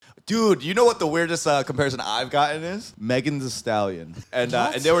Dude, you know what the weirdest comparison I've gotten is? Megan Thee Stallion. And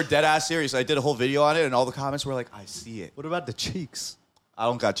they were dead ass serious. I did a whole video on it, and all the comments were like, I see it. What about the cheeks? I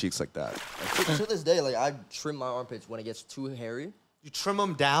don't got cheeks like that. To this day, like I trim my armpits when it gets too hairy. You trim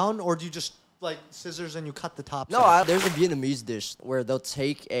them down, or do you just like scissors and you cut the top? No, there's a Vietnamese dish where they'll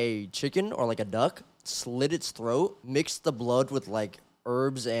take a chicken or like a duck, slit its throat, mix the blood with like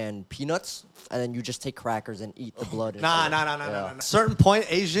herbs and peanuts, and then you just take crackers and eat the blood. Nah. Certain point,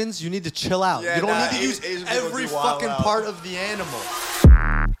 Asians, you need to chill out. Yeah, you don't need to use Asian people every do wild fucking out. part of the animal.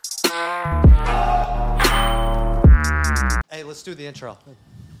 Hey, let's do the intro.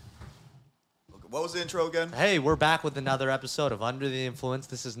 What was the intro again? Hey, we're back with another episode of Under the Influence.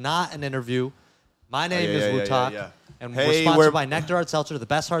 This is not an interview. My name is yeah, Wutak, yeah. and Hey, we're sponsored we're- by Nectar Hard Seltzer, the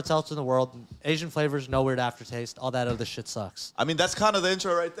best hard seltzer in the world. Asian flavors, no weird aftertaste. All that other shit sucks. I mean, that's kind of the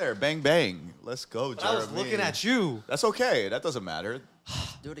intro right there. Bang, bang. Let's go, But I was Jeremy. looking at you. That's okay. That doesn't matter.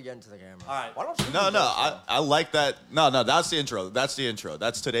 Do it again to the camera. All right. Why don't you? No, I like that. No, that's the intro. That's the intro.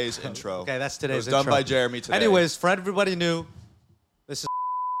 That's today's intro. Okay, that's today's It was intro. done by Jeremy today. Anyways, for everybody new,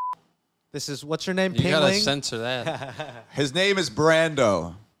 this is what's your name? You gotta Pingling? censor that. His name is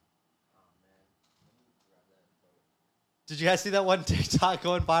Brando. Did you guys see that one TikTok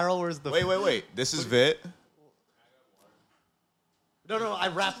going viral? Where's the Wait. This is Vit. No, I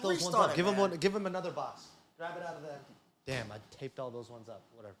wrapped those ones restart up. it, Give him man. one. Give him another box. Grab it out of that. Damn, I taped all those ones up.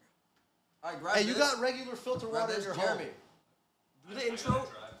 Whatever. All right, grab Hey, you this. got regular filter Grab water in this, your Jeremy. home. Do the intro.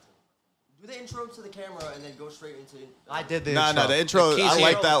 Do the intro to the camera and then go straight into. I did the No, intro. the intro. The I keys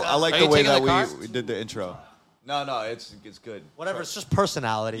like here. that. I like Are the you way taking that the cards? we did the intro. No, it's good. Whatever. It's just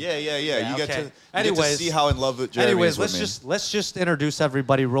personality. Yeah. You get okay. to Anyways, see how in love with Jeremy Anyways, is with me. let's just introduce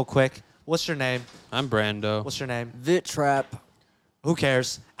everybody real quick. What's your name? I'm Brando. What's your name? Vit Trap. Who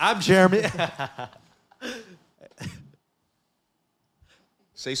cares? I'm Jeremy.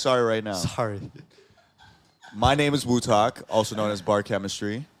 Say sorry right now. Sorry. My name is Wutak, also known as Bar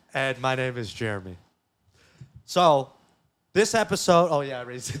Chemistry. And my name is Jeremy. So, this episode. Oh yeah, I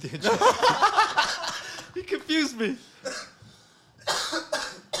raised the intro. You confused me.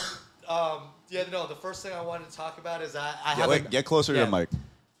 The first thing I wanted to talk about is Get closer to the mic.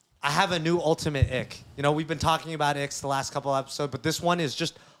 I have a new ultimate ick. You know, we've been talking about icks the last couple episodes, but this one is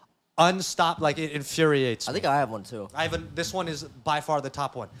just unstopped. Like, it infuriates me. I think I have one too. This one is by far the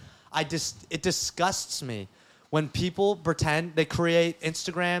top one. It disgusts me when people pretend they create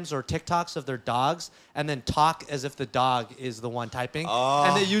Instagrams or TikToks of their dogs and then talk as if the dog is the one typing.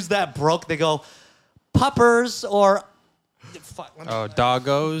 And they use that they go, puppers or... Fuck, Oh,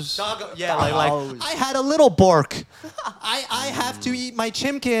 doggos. Doggo. Yeah, like I had a little bork. I have to eat my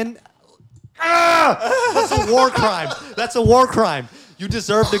chimkin. That's a war crime. That's a war crime. You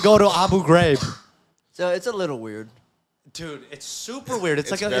deserve to go to Abu Ghraib. So it's a little weird. Dude, it's super weird.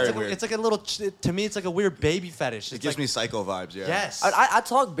 It's like very weird. it's like a little. To me, it's like a weird baby fetish. It It's gives like, me psycho vibes, yeah. yes. I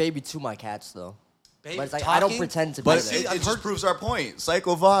talk baby to my cats though. Baby But it's like I don't talking? pretend to be But that. it just proves our point.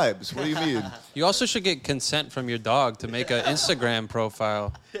 Psycho vibes. What do you mean? You also should get consent from your dog to make an Instagram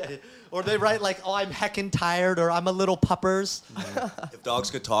profile. Or they write like, "Oh, I'm heckin' tired," or "I'm a little puppers." If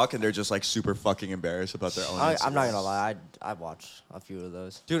dogs could talk and they're just like super fucking embarrassed about their own I'm not Instagrams. gonna lie. I watched a few of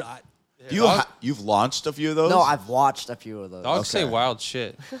those. Dude, You've launched a few of those? No, I've watched a few of those. Dogs say Okay. wild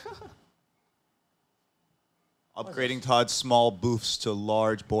shit. Upgrading Todd's small boofs to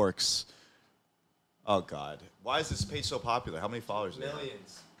large borks. Oh, God. Why is this page so popular? How many followers do they have?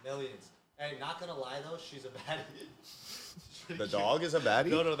 millions. Hey, not gonna lie though, she's a baddie. The dog is a baddie?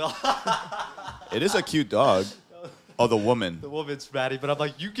 No. It is a cute dog. Oh, the woman. The woman's baddie, but I'm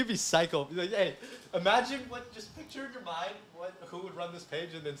like, you give me psycho. Like, hey, imagine just picture in your mind who would run this page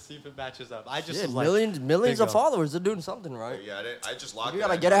and then see if it matches up. I just Yeah, was like, millions of bingo. followers. They're doing something right. Yeah, I just locked You it.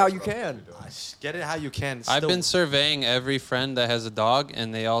 gotta I get it how you what I'm can. doing. Get it how you can. It's I've still- been surveying every friend that has a dog,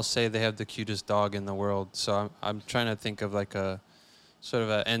 and they all say they have the cutest dog in the world. So I'm trying to think of like a sort of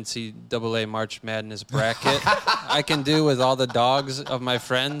a NCAA March Madness bracket I can do with all the dogs of my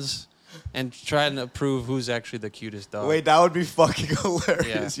friends and trying to prove who's actually the cutest dog. Wait, that would be fucking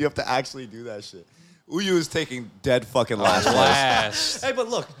hilarious. Yeah. You have to actually do that shit. Uyu is taking dead fucking last. Last. Hey, but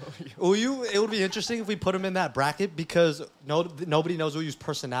look, Uyu, it would be interesting if we put him in that bracket because nobody knows Uyu's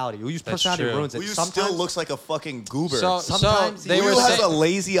personality. Uyu's That's personality true. ruins it. Uyu Sometimes still looks like a fucking goober. Sometimes they he- were Uyu has a saying,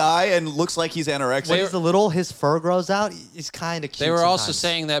 lazy eye and looks like he's anorexic. when he's a little, his fur grows out. He's kind of cute. they were also sometimes.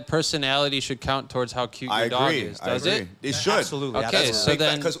 saying that personality should count towards how cute I your dog agree. is. Does I it? agree. It should. Absolutely. Okay, absolutely. so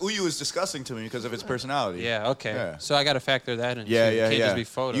then- because Uyu is disgusting to me because of his personality. Yeah, okay. Yeah. So I got to factor that in. Yeah, too. yeah, It can't yeah. just be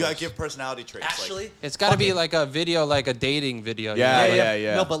photos. You gotta give personality traits. Actually, It's got to be like a video, like a dating video. Yeah, you know?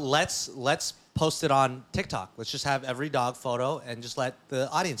 yeah. No, but let's post it on TikTok. Let's just have every dog photo and just let the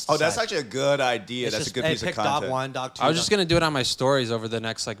audience decide. Oh, that's actually a good idea. It's That's just, a good hey, piece of pick content. dog 1, dog 2. I was just gonna do it on my stories over the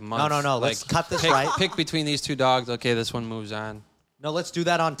next like month. No. Like, Let's cut this pick, right. Pick between these two dogs. Okay, this one moves on. No, let's do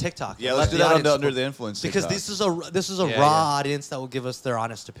that on TikTok. Yeah, Let let's do the that audience under vote. the influence. Because TikTok. this is a Yeah, raw yeah. audience that will give us their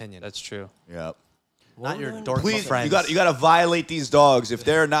honest opinion. That's true. Yeah. Not your Please, dorky Please, friends. you got to violate these dogs. If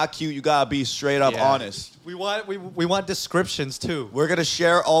they're not cute, you gotta be straight up Yeah. honest. We want descriptions too. We're gonna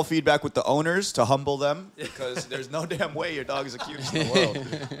share all feedback with the owners to humble them because there's no damn way your dog is the cutest in the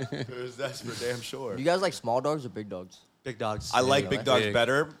world. 'Cause that's for damn sure. You guys like small dogs or big dogs? Big dogs. I like big dogs Big.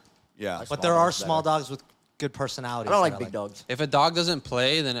 better. Yeah. Like but small there are dogs small better. dogs with good personalities. I don't that like big dogs. If a dog doesn't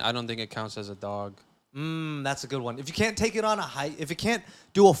play, then I don't think it counts as a dog. That's a good one. If you can't take it on a hike, if it can't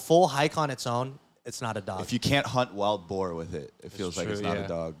do a full hike on its own, it's not a dog. If you can't hunt wild boar with it, it feels like true, it's not yeah. a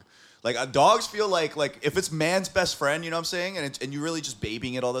dog. Like dogs feel like if it's man's best friend, you know what I'm saying, and you're really just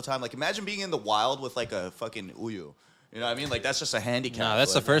babying it all the time. Like imagine being in the wild with like a fucking uyu. You know what I mean? Like that's just a handicap. No,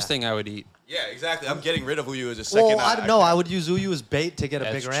 that's the Like, first thing I would eat. Yeah, exactly. I'm getting rid of uyu as a second. well, I don't know. I would use uyu as bait to get a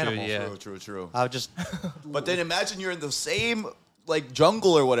That's bigger true, animal. yeah. True. I would just. But then imagine you're in the same like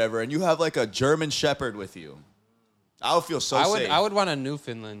jungle or whatever, and you have like a German Shepherd with you. I would feel so safe. I would want a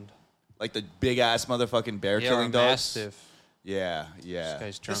Newfoundland. Like the big ass motherfucking bear Yeah, or a killing dogs. Mastiff. Yeah. This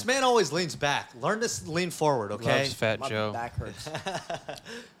guy's drunk. This man always leans back. Learn to lean forward, okay? Loves Fat My Joe. back hurts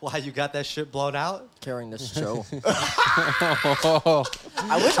Why you got that shit blown out? carrying this show. Oh,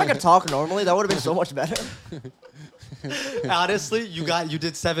 I wish I could talk normally. That would have been so much better. Honestly, you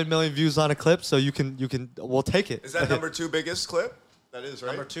did 7 million views on a clip, so you can we'll take it. Is that number 2 biggest clip? That is right.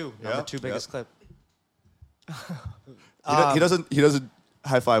 Number two Yeah, biggest clip. He doesn't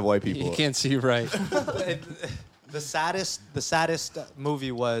high five white people. you can't see right. The saddest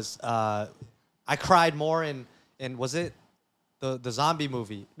movie was I cried more in was it the zombie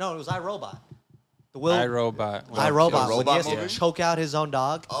movie? No, it was iRobot. The Will iRobot. iRobot when he robot has to movie? choke out his own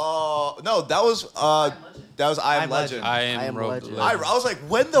dog. Oh no, that was I Am Legend. I I am Am Legend. Legend. I was like,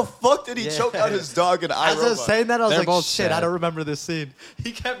 when the fuck did he Yeah. choke out his dog in As I was iRobot? saying that, I was They're like, both shit, I sad. don't remember this scene.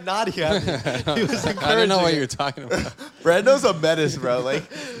 He kept nodding at me. He was encouraging I don't know what it. you're talking about. Brando's a menace, bro. Like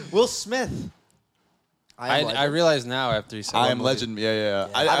Will Smith. I realize now after you said I what Am movie. Legend. Yeah.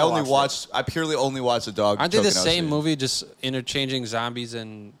 I I only watched watched. I purely only watched the dog. Aren't they the choking out same scene. movie, just interchanging zombies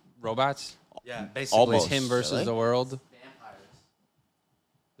and robots? Yeah, basically. Almost. It's him versus Really? the world.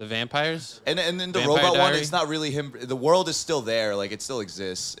 The vampires? And then the Vampire robot one, Diary? it's not really him. The world is still there. Like it still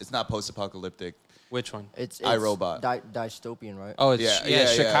exists. It's not post-apocalyptic. Which one? It's iRobot. Dystopian, right? Oh, it's Yeah,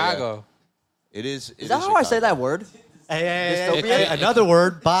 Chicago. It is. Is that how I say that word? Hey, Dystopian? another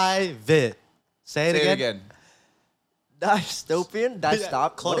word by Vit. Say it Say again. it again. Dystopian?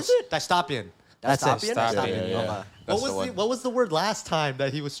 Dystop? Close. What is it? Dystopian. That's it. Dystopian? Dystopian, yeah. Okay. That's the one. What was the word last time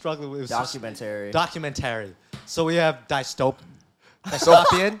that he was struggling with? It was just- Documentary. Documentary. So we have dystopian,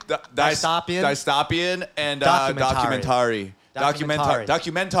 Dystopian, dystopian, and Documentary.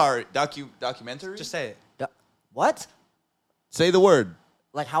 documentary. Just say it. What? say the word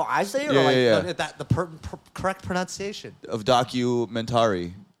Like how I say it? Yeah, or like, yeah, No, the correct pronunciation. of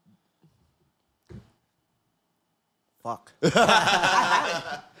documentary. Fuck.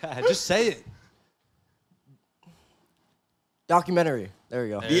 Just say it. Documentary. There we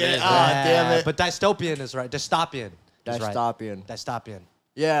go. There it is. damn it. But dystopian is right. Dystopian. Is right. Dystopian. Dystopian.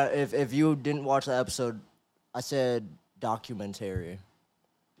 Yeah, if you didn't watch the episode, I said documentary.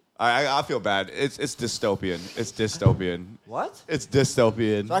 I feel bad. It's dystopian. It's dystopian. What? It's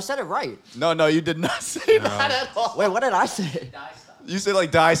dystopian. So I said it right. No, you did not say that at all. Wait, what did I say? You said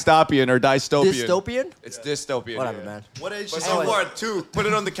like dystopian or dystopian. Dystopian? It's dystopian. Whatever, yeah. man. What age? But is so it? far, 2. Put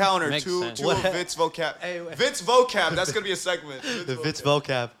it on the counter. Makes Two sense. of Vit's vocab. Hey, wait. Vit's vocab. That's gonna be a segment. The Vit's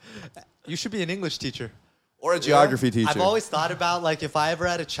vocab. You should be an English teacher. Or a geography teacher. I've always thought about like if I ever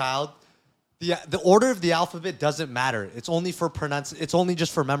had a child, the order of the alphabet doesn't matter. It's only for It's only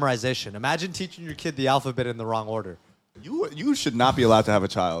just for memorization. Imagine teaching your kid the alphabet in the wrong order. You should not be allowed to have a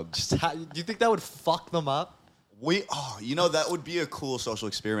child. Just do you think that would fuck them up? That would be a cool social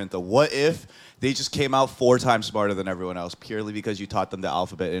experiment though. What if they just came out 4 times smarter than everyone else purely because you taught them the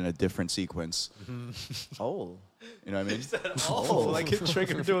alphabet in a different sequence? Oh. You know what I mean? Oh, like it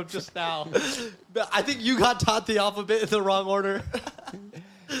triggered to him just now. I think you got taught the alphabet in the wrong order.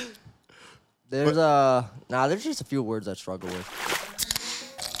 There's just a few words I struggle with.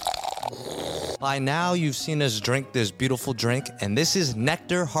 By now, you've seen us drink this beautiful drink, and this is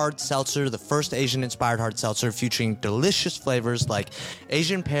Nectar Hard Seltzer, the first Asian-inspired hard seltzer featuring delicious flavors like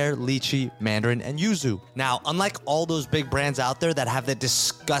Asian pear, lychee, mandarin, and yuzu. Now, unlike all those big brands out there that have that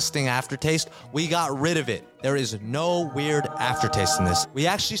disgusting aftertaste, we got rid of it. There is no weird aftertaste in this. We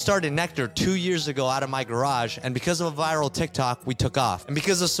actually started Nectar 2 years ago out of my garage, and because of a viral TikTok, we took off. And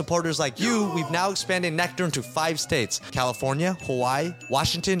because of supporters like you, we've now expanded Nectar into 5 states: California, Hawaii,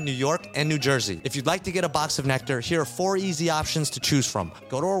 Washington, New York, and New Jersey. If you'd like to get a box of Nectar, here are 4 easy options to choose from.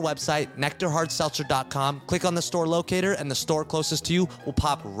 Go to our website, nectarhardseltzer.com, click on the store locator, and the store closest to you will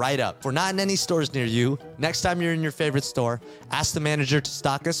pop right up. If we're not in any stores near you, next time you're in your favorite store, ask the manager to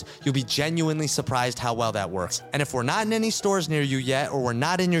stock us. You'll be genuinely surprised how well that works. And if we're not in any stores near you yet, or we're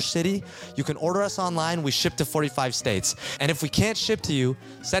not in your city, you can order us online. We ship to 45 states. And if we can't ship to you,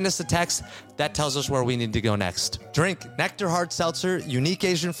 send us a text. That tells us where we need to go next. Drink Nectar Hard Seltzer, unique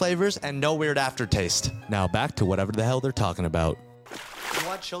Asian flavors, and no weird aftertaste. Now back to whatever the hell they're talking about. You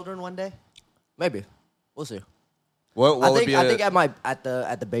want children one day? Maybe. We'll see. What I would think be I think at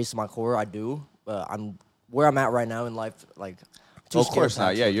the base of my core I do. But I'm where I'm at right now in life, like too of scared course to have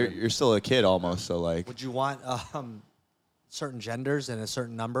not. Yeah, children. you're still a kid almost. So like, Would you want certain genders and a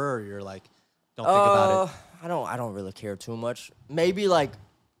certain number, or you're like, don't think about it? I don't really care too much. Maybe like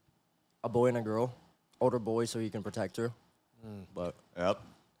a boy and a girl, older boy, so you can protect her. But yep,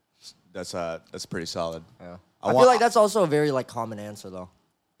 that's pretty solid. yeah, I I want- feel like that's also a very like common answer though.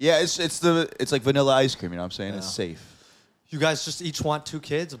 Yeah, it's like vanilla ice cream. You know what I'm saying? It's Yeah. safe. You guys just each want 2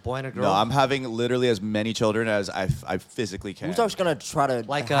 kids, a boy and a girl? No, I'm having literally as many children as I physically can. Who's just gonna try to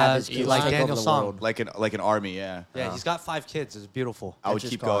Like, have his kids like take Daniel over the Song. world? like an army. Yeah, Yeah, he's got 5 kids. It's beautiful. I would Which is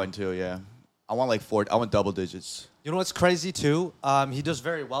keep calm. going too. Yeah, I want like 4. I want double digits. You know what's crazy too? He does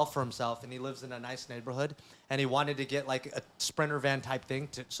very well for himself, and he lives in a nice neighborhood. And he wanted to get like a Sprinter van type thing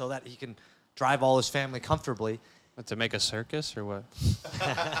so that he can drive all his family comfortably, What, to make a circus or what?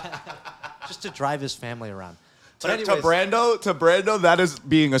 just to drive his family around. But To anyways, Brando, that is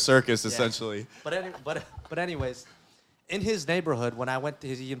being a circus essentially. But anyways, in his neighborhood, when I went,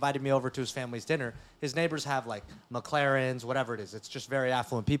 he invited me over to his family's dinner. His neighbors have like McLarens, whatever it is. It's just very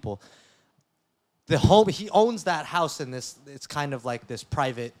affluent people. He owns that house in this. It's kind of like this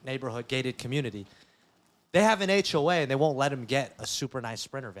private neighborhood, gated community. They have an HOA and they won't let him get a super nice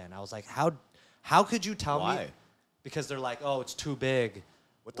Sprinter van. I was like, how could you tell me? Why? Because they're like, oh, it's too big.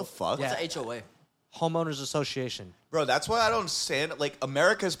 What the fuck? Yeah. What's the HOA? Homeowners Association. Bro, that's why I don't stand. Like,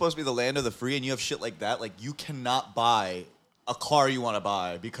 America is supposed to be the land of the free, and you have shit like that. Like, you cannot buy a car you want to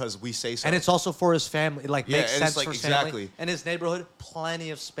buy because we say so. And it's also for his family. Like, Yeah, makes and it's sense like, for his family. exactly. And his neighborhood, plenty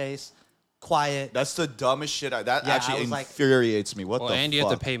of space, quiet. That's the dumbest shit. That Yeah, I actually was like- infuriates me. What Well, the and fuck? you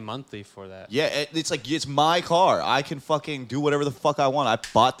have to pay monthly for that. Yeah, it's like, it's my car. I can fucking do whatever the fuck I want. I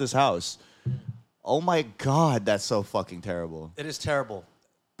bought this house. Oh my God, that's so fucking terrible. It is terrible.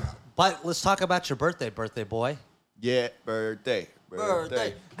 But let's talk about your birthday boy. Yeah, birthday.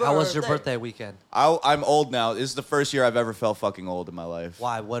 How was your birthday weekend? I'm old now. This is the first year I've ever felt fucking old in my life.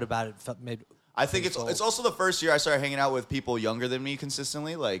 Why? What about it made? I think it's also the first year I started hanging out with people younger than me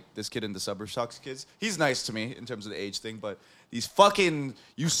consistently, like this kid in the Suburb Talks kids. He's nice to me in terms of the age thing, but these fucking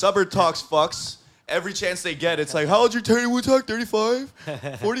Suburb Talks fucks, every chance they get, it's like, how old you turning Wu Talk? 35?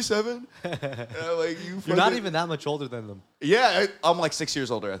 47? Like, You're not even that much older than them. Yeah, I'm like 6 years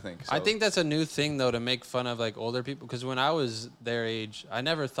older, I think. I so. think that's a new thing though, to make fun of like older people. Because when I was their age, I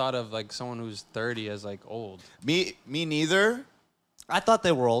never thought of like someone who's 30 as like old. Me neither. I thought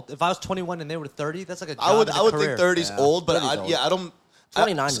they were old. If I was 21 and they were 30, that's like a job I would and a career. think 30's Yeah, old, but 30's old. I don't.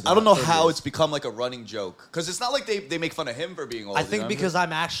 29 is I don't know not, how 30 it's become like a running joke because it's not like they make fun of him for being old. I you know think what I mean? because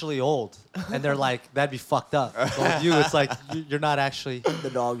I'm actually old, and they're like, that'd be fucked up. So with you, it's like you're not actually. The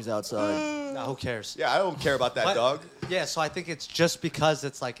dog's outside. No, who cares? Yeah, I don't care about that But- dog. Yeah, so I think it's just because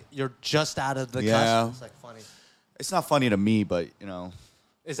it's like you're just out of the Yeah. cusp. It's like funny. It's not funny to me, but you know.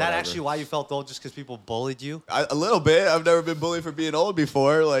 Is that Whatever. actually why you felt old? Just because people bullied you? A little bit. I've never been bullied for being old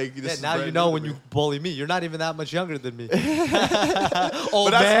before. Like, this Yeah, is now brand you know new when to you me. bully me. You're not even that much younger than me.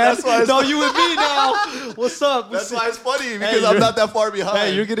 Old But man. that's why it's- No, you and me now. What's up? That's why it's funny because Hey, I'm you're- not that far behind.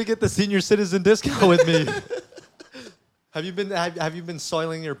 Hey, you're gonna get the senior citizen discount with me. Have you been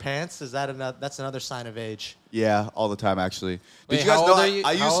soiling your pants? Is that that's another sign of age? Yeah, all the time actually. Wait, Did you guys how know old are you-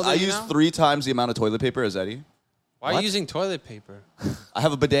 I how old use are I you use now? 3 times the amount of toilet paper as Eddie? Why are What? you using toilet paper? I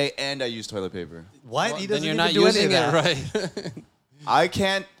have a bidet and I use toilet paper. What? Well, He then doesn't you're even not do any using of that. it right. I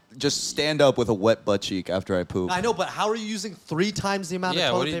can't just stand up with a wet butt cheek after I poop. I know, but how are you using 3 times the amount Yeah,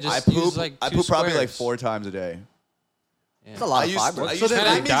 of what toilet do you paper? I just use, poop. like, I 2 poop probably like squares. 4 times a day. Yeah. It's a lot I of use- fiber. I So use- then What that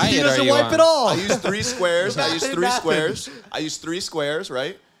kind of means he diet are doesn't you wipe on? at all. I use 3 squares. I use Nothing 3 happened. squares. I use 3 squares,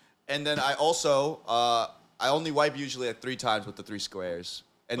 right? And then I also I only wipe usually at 3 times with the 3 squares.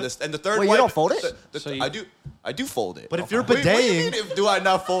 And the third Wait, you wipe, don't fold it? So you- I do fold it. But if you're Wait, what do you bideting- mean if do I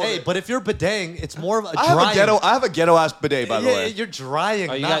not fold Hey, it? but if you're bideting, it's more of a I drying. have a ghetto ass bidet by the Yeah, way. you're drying,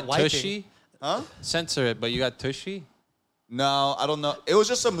 Oh, you not got wiping. Tushy? Huh? Censor it, but you got Tushy? No, I don't know. It was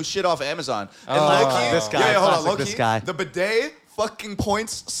just some shit off Amazon. And Oh. low-key, This guy, yeah, hold on, classic low-key, this guy. the bidet fucking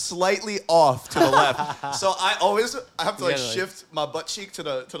points slightly off to the left. So I have to like Yeah, like- shift my butt cheek to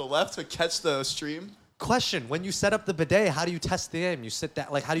the left to catch the stream. Question: when you set up the bidet, how do you test the aim? You sit down.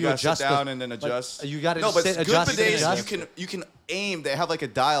 Like, how do you You gotta adjust? sit down the, and then like, adjust. you got to No, but sit, good adjust, and bidets adjust. you can aim. They have like a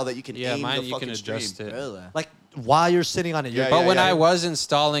dial that you can Yeah, aim mine the you fucking can adjust stream. it. Really? Like while you're sitting on it, you're Yeah, But when yeah. I was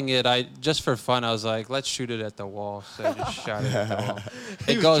installing it, I just for fun, I was like, let's shoot it at the wall. So I just shot it at the wall.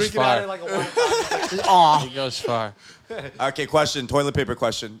 He It was goes drinking out of far. it like a wine bottle. It goes far. Okay, question. Toilet paper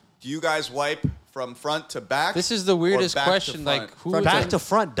question. Do you guys wipe from front to back? This is the weirdest back to question. front? Like, who Front Back like- to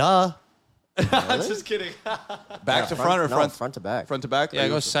front, duh. I'm just kidding. back to front or no, front? front to back. Front to back? Yeah, it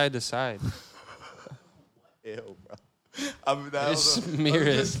goes side to side. Ew, bro. I mean, that Just was a mirror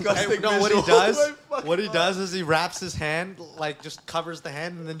it. disgusting No, what he visual. does, Oh my fucking what he God. does is he wraps his hand, like just covers the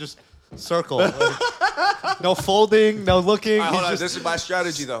hand, and then just circle. Like, no folding, no looking. All right, hold he's on. just- This is my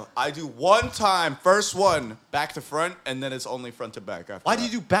strategy, though. I do one time, first one, back to front, and then it's only front to back. After Why do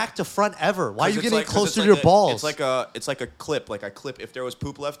that. you do back to front ever? Why are 'Cause you it's getting like- 'cause closer it's to like your a- balls? It's like a clip. Like I clip. If there was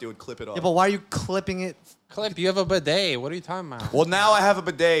poop left, it would clip it off. yeah, but why are you clipping it? Clip, you have a bidet. What are you talking about? Well, now I have a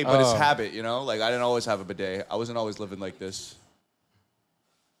bidet, but it's Oh. habit, you know? Like, I didn't always have a bidet. I wasn't always living like this.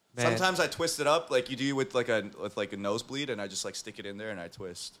 Man. Sometimes I twist it up, like you do with like a nosebleed, and I just like stick it in there and I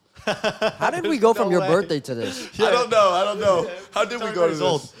twist. How did we go from no your way. birthday to this? I don't know. How did we go to Everybody's this?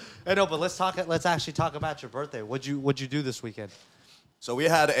 old. I know, but let's actually talk about your birthday. What'd you do this weekend? So we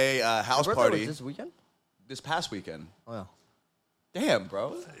had a house Birthday party was this weekend? this past weekend. Oh, yeah. Damn,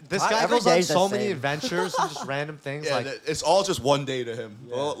 bro. This Why- guy every goes on day's the so many same. adventures and just random things. Yeah, like it's all just one day to him.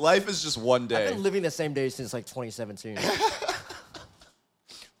 Well, life is just one I've day. been living the same day since like 2017.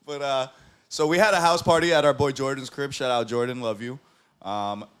 But so we had a house party at our boy Jordan's crib. Shout out Jordan, love you.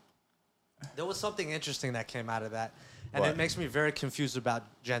 there was something interesting that came out of that, and What? it makes me very confused about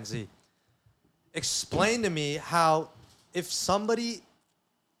Gen Z. Explain to me how if somebody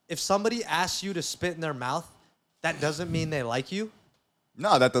asks you to spit in their mouth, that doesn't mean they like you.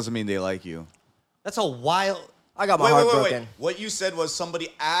 No, that doesn't mean they like you. That's a wild. I got my heart broken. What you said was somebody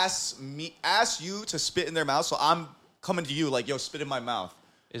asked you to spit in their mouth, so I'm coming to you like, yo, spit in my mouth.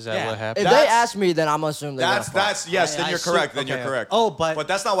 Is that Yeah. what If happened? they That's- ask me, then I'm assuming they're gonna fuck. That's yes. Then I you're assume- correct. Then okay. you're correct. Oh, but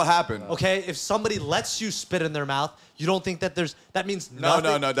that's not what happened. okay, if somebody lets you spit in their mouth, you don't think that that means No,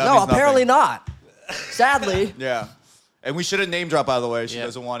 nothing? no. That No, means apparently nothing. not. Sadly. Yeah, and we shouldn't name drop. By the way, she Yeah.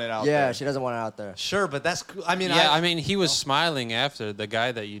 doesn't want it out Yeah, there. she doesn't want it out there. Sure, but that's. I mean, Yeah, I mean, he was smiling after the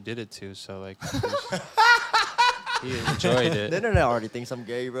guy that you did it to, so like, he enjoyed The it. internet already thinks I'm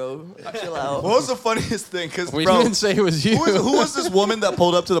gay, bro. Chill out. What was the funniest thing? Because We bro, didn't say it was you. who was this woman that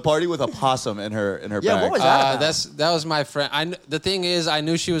pulled up to the party with a possum in her Yeah, bag? what was that? That was my friend. The thing is, I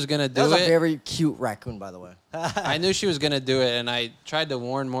knew she was gonna That do was a it. very cute raccoon, by the way. I knew she was gonna do it, and I tried to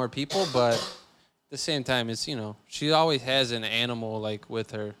warn more people, but at the same time, it's she always has an animal like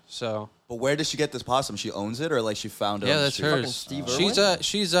with her, so But where did she get this possum? She owns it, or like she found it? yeah, on the that's street? Fucking hers.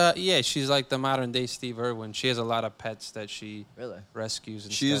 Steve She's like the modern day Steve Irwin. She has a lot of pets that she Really? rescues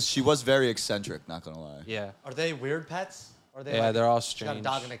and She stuff. was very eccentric. Not gonna lie. Yeah. Are they weird pets? Or are they Yeah, like, they're all She got a strange.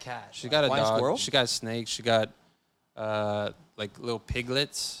 dog and a cat. She got a Blind dog. squirrel? She got snakes. She got like little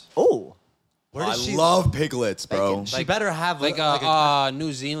piglets. Oh. Where I does she? love piglets, bro. Bacon. She better have Like a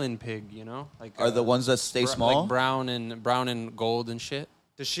New Zealand pig, like Are the ones that stay br- small? like brown and gold and shit.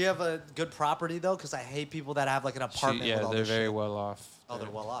 Does she have a good property though? Because I hate people that have like an apartment. Yeah, with all they're this very shit. well off. Oh, they're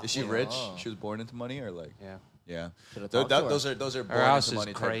well off. Is she Yeah. rich? Oh. She was born into money, or like? Yeah. Yeah. Should've Th- talked to her. those are born house into is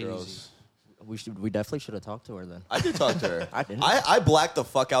money crazy. type girls. We definitely should have talked to her then. I did talk to her. I didn't. I blacked the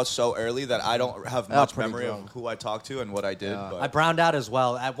fuck out so early that I don't have much pretty memory drunk. of who I talked to and what I did. Yeah. But I browned out as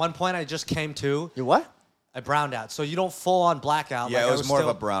well. At one point, I just came to. You what? I browned out. So you don't full on blackout. Yeah, like it I was more of still-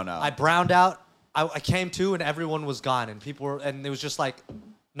 a brown out. I browned out. I came to and everyone was gone and people were and it was just like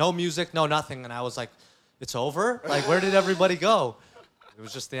no music, no nothing, and I was like, it's over. Like where did everybody go? It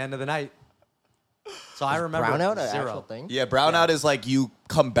was just the end of the night. So I remember Brownout an zero. actual thing? yeah, brownout is like you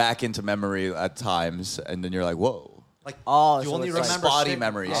come back into memory at times, and then you're like, whoa. Like Oh, you so only it's like remember Spotty stick-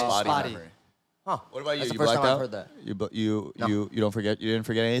 memory. Yeah, Spotty memory. Huh. What about you? That's the You first blacked time I've out? heard that. You No. don't forget. You didn't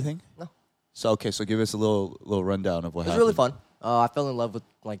forget anything? No. So okay, so give us a little rundown of what It was happened. really fun. I fell in love with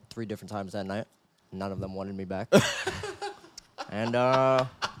like 3 different times that night. None of them wanted me back. And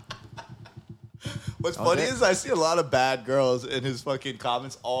What's Oh, funny yeah. is I see a lot of bad girls in his fucking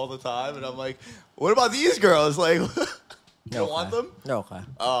comments all the time, and I'm like, what about these girls? Like, you don't want them? they're okay.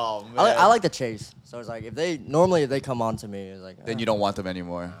 Oh man. I like the chase. So it's like if they come on to me, it's like Then you don't want them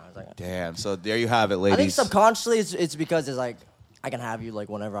anymore. I was like, Damn. So there you have it, I think ladies. subconsciously it's because it's like I can have you like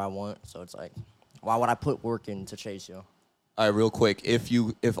whenever I want. So it's like, why would I put work in to chase you? All right, real quick.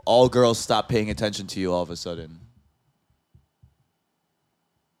 If all girls stop paying attention to you all of a sudden,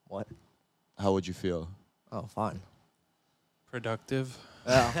 What? how would you feel? Oh, fine. Productive.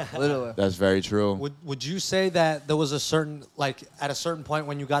 Yeah, literally. That's very true. Would you say that there was a certain, like, at a certain point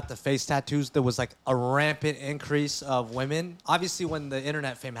when you got the face tattoos, there was like a rampant increase of women? Obviously, when the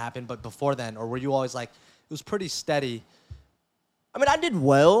internet fame happened, but before then, or were you always like, it was pretty steady? I mean, I did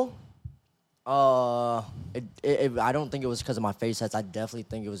well. I don't think it was because of my face tats. I definitely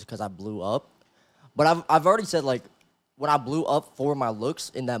think it was because I blew up. But I've already said, like, when I blew up for my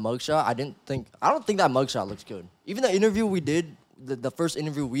looks in that mugshot, I don't think that mugshot looks good. Even the interview we did, the first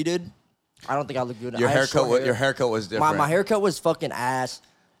interview we did, I don't think I looked good. Your I had short hair. your haircut was different. My haircut was fucking ass.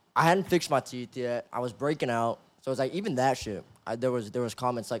 I hadn't fixed my teeth yet. I was breaking out. So it's like, even that shit, there was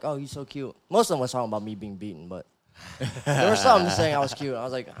comments like, oh, you're so cute. Most of them was talking about me being beaten, but there was some saying I was cute. I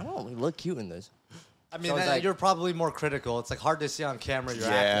was like, I don't look cute in this. I mean, So it's like- you're probably more critical. It's like hard to see on camera. Your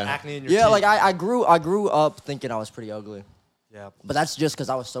Yeah. acne in your Yeah, teeth. like I grew up thinking I was pretty ugly. Yeah. But that's just because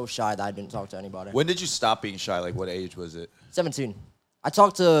I was so shy that I didn't talk to anybody. When did you stop being shy? Like, what age was it? 17. I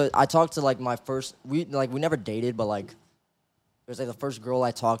talked to like my first, we never dated, but like, it was like the first girl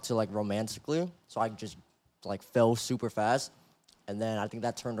I talked to like romantically. So I just like fell super fast. And then I think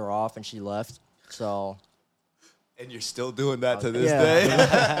that turned her off and she left. So. And you're still doing that to this Yeah.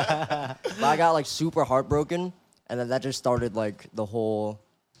 day? But I got like super heartbroken. And then that just started like the whole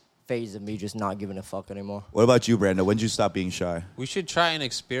phase of me just not giving a fuck anymore. What about you, Brando? When did you stop being shy? We should try an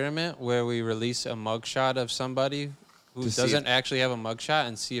experiment where we release a mugshot of somebody who To see doesn't if- actually have a mugshot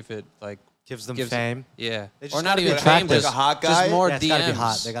and see if it like Gives them gives fame. Yeah, They just or not gotta be even attractive. fame, Like just, a hot guy? just more Yeah, it's DMs. gotta be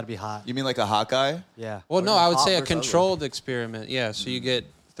hot. They gotta be hot. You mean like a hot guy? Yeah. Well, no, I would hot say a versus ugly. controlled experiment. Yeah, so you get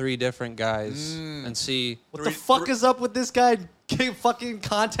 3 different guys and see. What the fuck is up with this guy? Fucking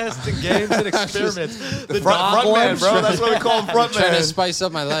contests and games and experiments. The Front man, bro. That's what we call him, front Trying to man. spice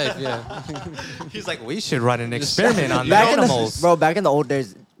up my life. Yeah. He's like, we should run an experiment on Back in animals. back in the old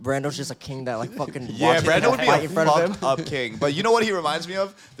days, Brando's just a king that like fucking Yeah, watches Brando people would be fight a in front of him. fucked up king. But you know what he reminds me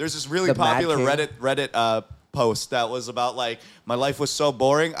of? There's this really The Mad popular King. Reddit post that was about like, my life was so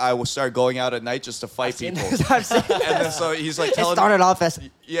boring, I would start going out at night just to fight people. I've seen And then so he's like It telling started off as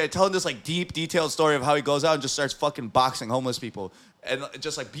telling this like deep, detailed story of how he goes out and just starts fucking boxing homeless people. And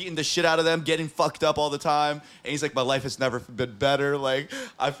just like beating the shit out of them, getting fucked up all the time. And he's like, my life has never been better. Like,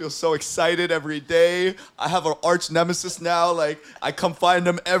 I feel so excited every day. I have an arch nemesis now. Like, I come find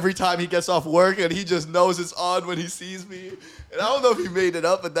him every time he gets off work, and he just knows it's on when he sees me. And I don't know if he made it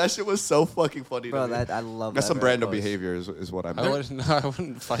up, but that shit was so fucking funny bro. to me. That I love. That's that some very Brando much. behavior is what I I meant.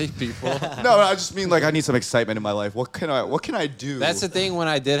 wouldn't fight people. No, I just mean like I need some excitement in my life. What can I do? That's the thing. When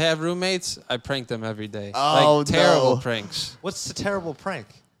I did have roommates, I pranked them every day. Oh, like terrible no. pranks. What's the terrible prank?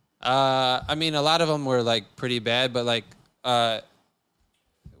 I mean, a lot of them were like pretty bad, but like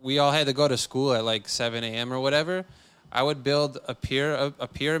we all had to go to school at like 7 a.m. or whatever. I would build a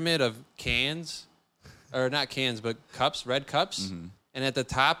pyramid of cans, or not cans, but cups, red cups, and at the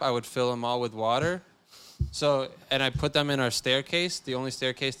top I would fill them all with water. So, and I put them in our staircase, the only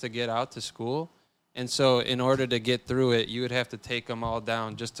staircase to get out to school. And so, in order to get through it, you would have to take them all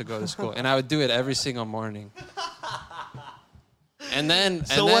down just to go to school. And I would do it every single morning. And then,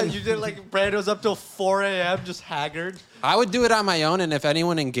 So what? You did like Brando's up till 4 a.m. just haggard. I would do it on my own, and if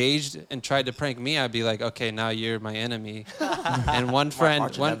anyone engaged and tried to prank me, I'd be like, okay, now you're my enemy. And one friend,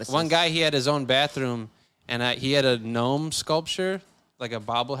 arch one nemesis. guy, he had his own bathroom, and he had a gnome sculpture, like a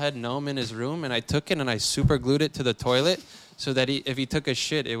bobblehead gnome in his room, and I took it and I super glued it to the toilet so that if he took a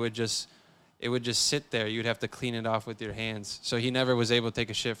shit, it would just sit there. You'd have to clean it off with your hands. So he never was able to take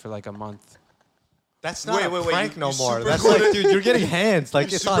a shit for like a month. That's not Wait, a wait, prank you no more. super That's glued like, it- dude, you're getting hands.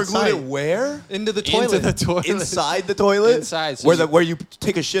 Like it's on super glued site. it where? Into the toilet. Into the toilet. Inside the toilet? Inside, so Where you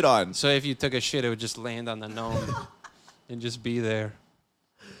take a shit on. So if you took a shit, it would just land on the gnome and just be there.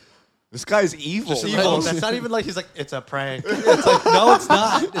 This guy's evil. Just Evil. Like- That's not even like he's like, it's a prank. It's like, no, it's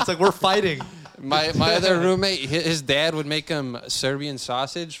not. It's like we're fighting. My other roommate, his dad would make him Serbian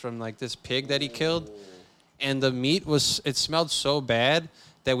sausage from like this pig that he killed, and the meat it smelled so bad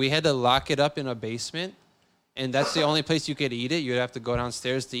that we had to lock it up in a basement, and that's the only place you could eat it. You'd have to go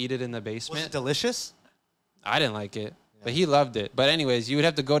downstairs to eat it in the Was basement. it delicious? I didn't like it, but he loved it. But anyways, you would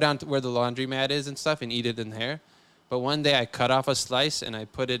have to go down to where the laundromat is and stuff and eat it in there. But one day I cut off a slice and I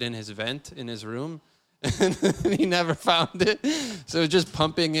put it in his vent in his room, and he never found it. So it was just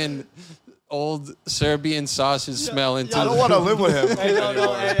pumping in old Serbian sausage smell into I don't want to live with him. Hey,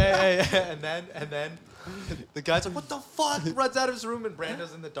 no, hey. And then The guy's like, what the fuck? Runs out of his room and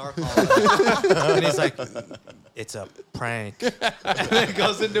Brando's in the dark hall. And he's like, it's a prank. And then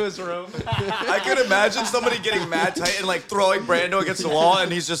goes into his room. I could imagine somebody getting mad tight and like throwing Brando against the wall,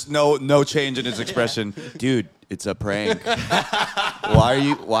 and he's just no change in his expression. Dude, it's a prank.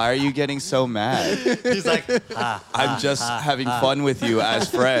 Why are you getting so mad? He's like, I'm just having fun with you as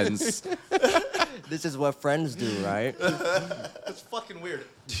friends. This is what friends do, right? that's fucking weird.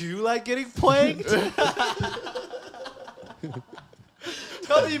 Do you like getting pranked?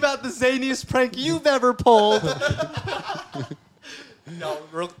 Tell me about the zaniest prank you've ever pulled. No,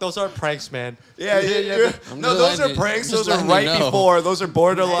 those aren't pranks, man. Yeah. No, those are pranks. Those are right before. Those are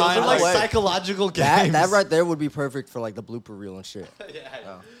borderline. Those are like way. psychological games. That right there would be perfect for like the blooper reel and shit.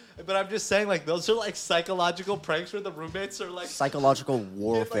 Yeah. But I'm just saying, like, those are like psychological pranks where the roommates are like Psychological can't,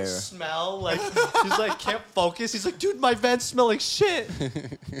 warfare. like, smell like he's like can't focus. He's like, dude, my vents smell like shit.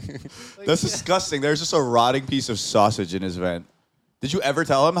 Like, That's disgusting. There's just a rotting piece of sausage in his vent. Did you ever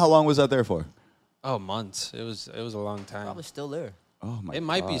tell him? How long was that there for? Oh, months. It was a long time. Probably still there. Oh my. It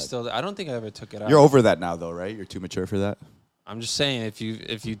might be God. still there. I don't think I ever took it out. You're over that now, though, right? You're too mature for that. I'm just saying,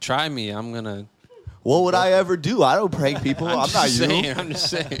 if you try me, I'm gonna. What would I ever do? I don't prank people. I'm not just you. saying, I'm just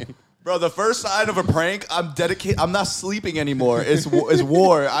saying. Bro, the first sign of a prank, I'm dedicated. I'm not sleeping anymore. It's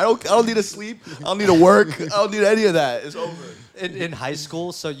war. I don't need to sleep. I don't need to work. I don't need any of that. It's over. in high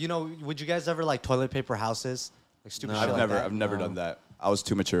school, so would you guys ever like toilet paper houses? Like stupid No. shit like that? I've never done that. I was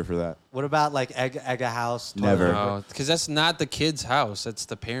too mature for that. What about like egg a house? toilet Never. paper? No, because that's not the kid's house. That's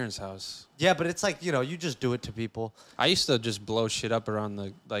the parents' house. Yeah, but it's like, you just do it to people. I used to just blow shit up around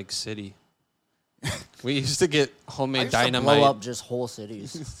the city. We used to get I homemade used to dynamite. blow up just whole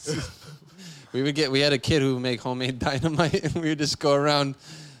cities. We had a kid who would make homemade dynamite, and we would just go around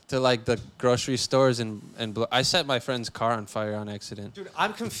to like the grocery stores and blow. I set my friend's car on fire on accident. Dude,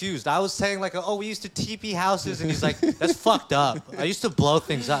 I'm confused. I was saying like, oh, we used to TP houses, and he's like, that's fucked up. I used to blow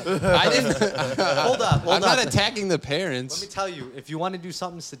things up. I didn't. Hold up. I'm not attacking the parents. Let me tell you, if you want to do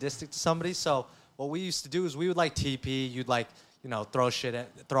something sadistic to somebody, so what we used to do is we would like TP, you'd like,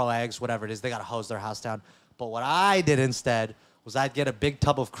 throw eggs, whatever it is. They got to hose their house down. But what I did instead was I'd get a big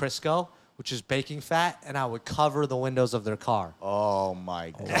tub of Crisco, which is baking fat, and I would cover the windows of their car. Oh my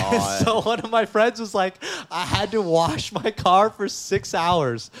god. So one of my friends was like, I had to wash my car for 6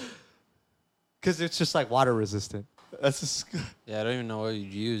 hours because it's just like water resistant. That's Yeah, I don't even know what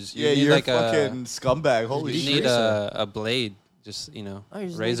you'd use. yeah. need You're like a fucking scumbag. Holy You shit. need a blade, just Oh, you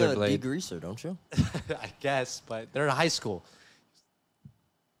just razor need a blade. degreaser, don't you? I guess, but they're in high school.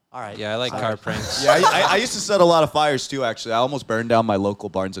 All right. Yeah, I like car pranks. Yeah, I used to set a lot of fires too. Actually, I almost burned down my local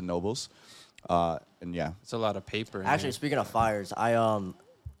Barnes and Nobles. And yeah, It's a lot of paper. in Actually, there. speaking of fires,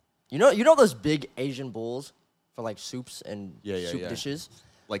 you know those big Asian bowls for like soups and Yeah, soup yeah. dishes.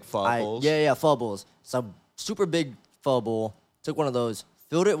 like pho bowls. Yeah, pho bowls. Some super big pho bowl. Took one of those,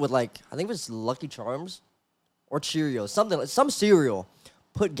 filled it with like I think it was Lucky Charms or Cheerios, some cereal.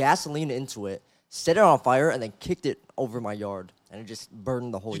 Put gasoline into it, set it on fire, and then kicked it over my yard, and it just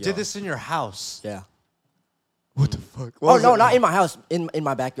burned the whole You yard. did this in your house. Yeah. What the fuck? Oh no, not in my house, in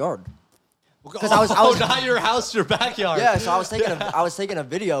my backyard. Because I was- not your house, your backyard. Yeah, so I was taking a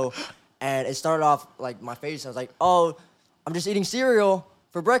video, and it started off like my face. I was like, "Oh, I'm just eating cereal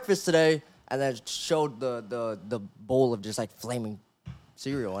for breakfast today," and then it showed the bowl of just like flaming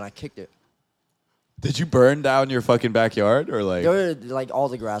cereal, and I kicked it. Did you burn down your fucking backyard or like? Like all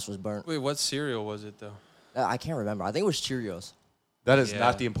the grass was burnt. Wait, what cereal was it though? I can't remember. I think it was Cheerios. That is Yeah.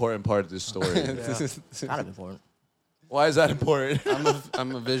 not the important part of this story. It's kind of important. Why is that important?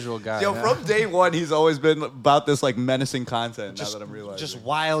 I'm a visual guy. Yo, from day one, he's always been about this like menacing content. Just, now that I'm realizing. just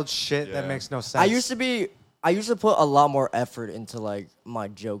wild shit that Yeah. makes no sense. I used to put a lot more effort into like my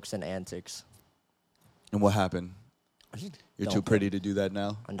jokes and antics. And what happened? I just You're don't too care. pretty to do that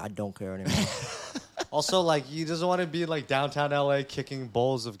now. And I don't care anymore. Also, like, he doesn't want to be like downtown LA kicking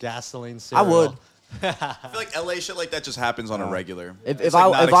bowls of gasoline I cereal. would. I feel like LA shit like that just happens on a regular. If It's,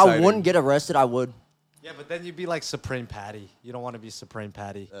 like, not I exciting. wouldn't get arrested, I would. Yeah, but then you'd be like Supreme Patty. You don't want to be Supreme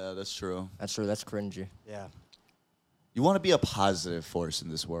Patty. That's true. That's true. That's cringy. Yeah. You want to be a positive force in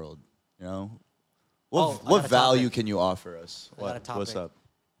this world, you know? Oh, I What got a value topic. can you offer us? I got a What's topic. up?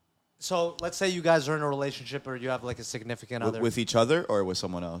 So let's say you guys are in a relationship or you have like a significant other. With each other or with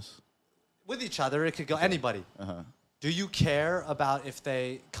someone else? With each other, it could go anybody. Uh-huh. Do you care about if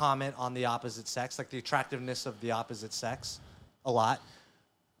they comment on the opposite sex, like the attractiveness of the opposite sex? A lot?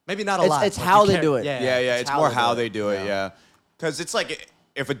 Maybe not a lot. It's but how you they care- do it. Yeah, Yeah, It's it's how more they how do it. they do it, Yeah. yeah. Because it's like,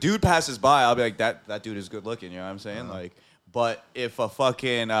 if a dude passes by, I'll be like, that dude is good looking, you know what I'm saying? Uh-huh. Like, but if a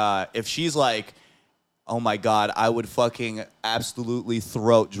fucking, if she's like, oh my God, I would fucking absolutely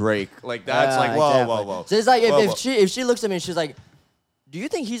throat Drake. Like that's Yeah, like whoa, exactly. whoa, whoa. So it's like Whoa, if whoa. she looks at me and she's like, "Do you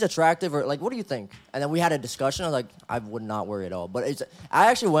think he's attractive or like what do you think?" And then we had a discussion. I was like, I would not worry at all. But I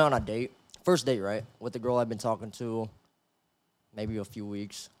actually went on a date, first date, right, with the girl I've been talking to, maybe a few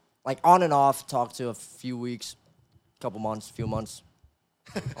weeks, like on and off, talked to a few weeks, couple months, few months,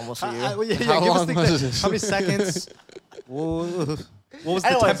 almost a year. How give us long was the, this? how many seconds? What was the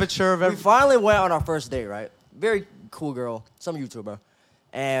Anyways, temperature of we every? finally went on our first date, right? Very cool girl, some YouTuber,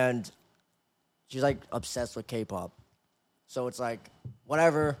 and she's like obsessed with K-pop. So it's like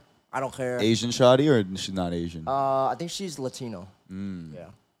whatever, I don't care. Asian shoddy or she's not Asian? I think she's Latino. Yeah.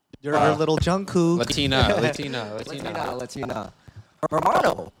 You're her little Jungkook. Latina. Latina.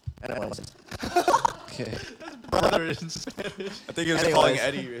 Hermano. Anyways. Okay. Brother in Spanish. I think he was Anyways. calling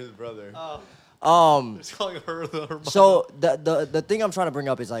Eddie his brother. It's calling her the her. So the thing I'm trying to bring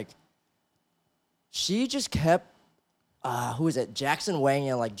up is like, she just kept, who is it? Jackson Wang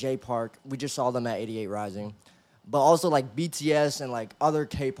and like Jay Park. We just saw them at 88 Rising, but also like BTS and like other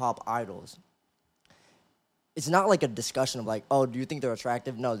K-pop idols. It's not like a discussion of like, oh, do you think they're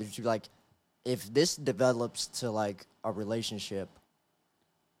attractive? No, they should be like, if this develops to like a relationship,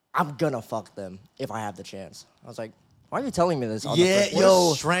 I'm gonna fuck them if I have the chance. I was like, why are you telling me this? On the Yeah, first What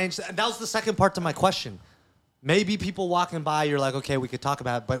date? a strange. That was the second part to my question. Maybe people walking by, you're like, okay, we could talk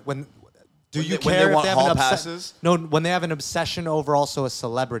about it, but when When you they- when care they if want they have hall an passes? No, when they have an obsession over also a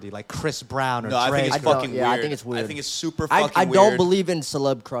celebrity like Chris Brown or No, I Drake. think it's I don't- fucking yeah, I weird. think it's weird. I think it's super I fucking weird. don't believe in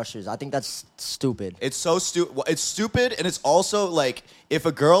celeb crushes. I think that's stupid. It's so stupid. It's stupid, and it's also like if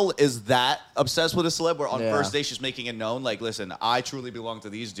a girl is that obsessed with a celeb, where on Yeah. first date she's making it known, like, listen, I truly belong to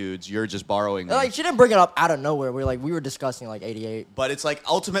these dudes. You're just borrowing me. Like she didn't bring it up out of nowhere. We were discussing like 88. But it's like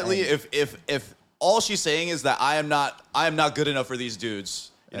ultimately, if all she's saying is that I am not good enough for these dudes.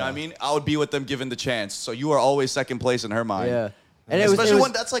 You know what I mean? I would be with them given the chance. So you are always second place in her mind. Yeah, and Especially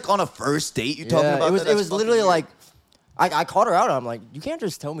when that's like on a first date. You talking about it was that? That's was fucking literally weird. like I called her out. I'm like, you can't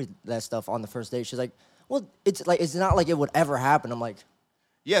just tell me that stuff on the first date. She's like, well, it's not like it would ever happen. I'm like,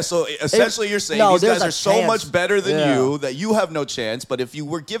 Yeah, so essentially you're saying no, these there's guys a are so chance. much better than Yeah. you that you have no chance. But if you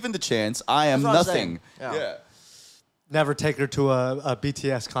were given the chance, I am That's what I'm nothing. saying. Yeah. Never take her to a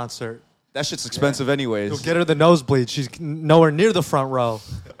BTS concert. That shit's expensive anyways. You'll get her the nosebleed. She's nowhere near the front row.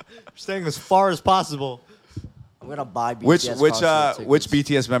 Staying as far as possible. I'm gonna buy BTS Which concert which tickets.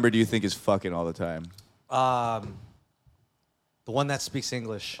 BTS member do you think is fucking all the time? The one that speaks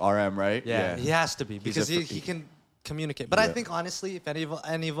English. RM, right? Yeah, he has to be because a he can communicate. But I think honestly, if any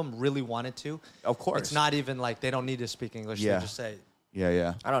of them really wanted to, Of course. it's not even like they don't need to speak English. Yeah. They just say,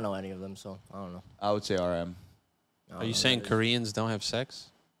 Yeah. I don't know any of them, so I don't know. I would say RM. Are you saying Koreans don't have sex?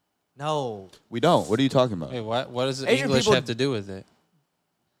 no, We don't. What are you talking about? Wait, what does Asian English people- have to do with it?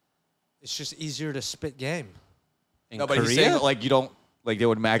 it's just easier to spit game. In No, but Korea? he's saying that, like you don't like they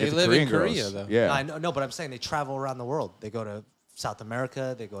would mag They it to live Korean in Korea, girls. though. Yeah. No, I know, no, but I'm saying they travel around the world. They go to South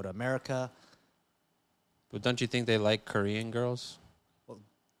America. They go to America. But don't you think they like Korean girls?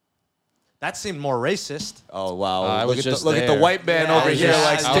 That seemed more racist. Oh wow! I look was at just the there. white man Yeah, over I here. was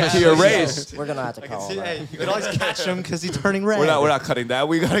Like just- stick I to your was race. We're gonna have to call that. Hey, you can always catch him because he's turning red. We're not cutting that.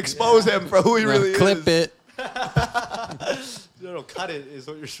 We gotta expose him for who he really Clip is. it. No, cut it is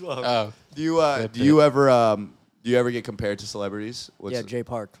what you're supposed. Oh. Do you Clip do you ever get compared to celebrities? Yeah, Jay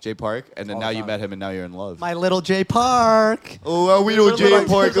Park. Jay Park, and then All now the you time. met him, and now you're in love. My little Jay Park. Oh, we know Jay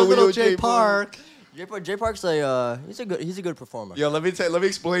Park. We little know Jay Park. Jay Park's he's a good performer. Yo, let me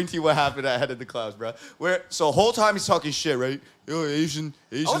explain to you what happened at Head of the Clouds, bro. So the whole time he's talking shit, right? Yo, Asian.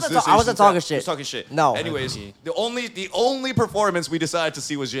 I this, wasn't Asian talking that. shit. He's talking shit. No. Anyways, the only performance we decided to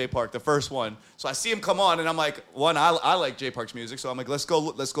see was Jay Park, the first one. So I see him come on, and I'm like, I like Jay Park's music, so I'm like, let's go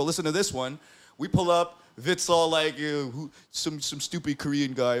listen to this one. We pull up. Vit's all like some stupid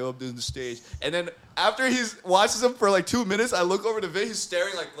Korean guy up on the stage, and then after he's watches him for like 2 minutes, I look over to Vit. He's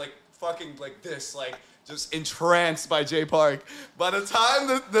staring like fucking like this, like just entranced by Jay Park. By the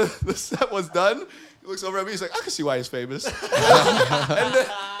time the set was done, he looks over at me. He's like, I can see why he's famous.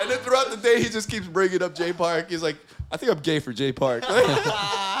 and then throughout the day, he just keeps bringing up Jay Park. He's like, I think I'm gay for Jay Park.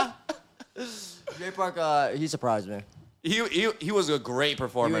 Jay Park, he surprised me. He was a great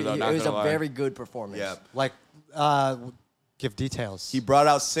performer though. It Not was a gonna lie. very good performance. Yeah. Like, give details. He brought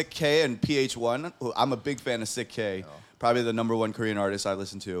out Sick K and PH1. Who I'm a big fan of Sick K. Probably the #1 Korean artist I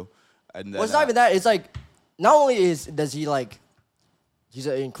listen to. And then, Well, it's not even that. It's like, not only does he like, he's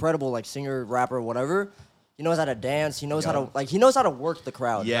an incredible like singer, rapper, whatever. He knows how to dance. He knows how to he knows how to work the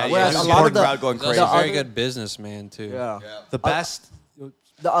crowd. Yeah, Whereas yeah. a lot of the crowd going He's crazy. also a very other- good businessman, too. yeah. the best.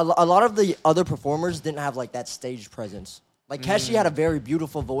 A lot of the other performers didn't have like that stage presence Like Keshi had a very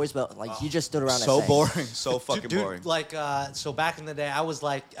beautiful voice, but like he just stood around So and sang. boring. So fucking boring. Like, so back in the day, I was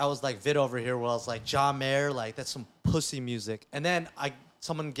like Vid over here, where I was like, John Mayer, like that's some pussy music. And then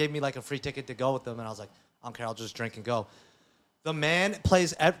someone gave me like a free ticket to go with them, and I was like, I don't care, I'll just drink and go. The man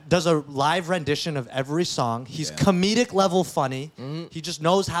does a live rendition of every song. He's comedic level funny. He just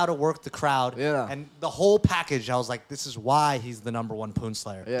knows how to work the crowd. Yeah. And the whole package, I was like, this is why he's the number one Poon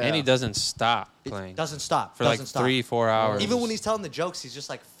Slayer. Yeah. And he doesn't stop playing Doesn't stop. for doesn't like stop. 3-4 hours. Even when he's telling the jokes, he's just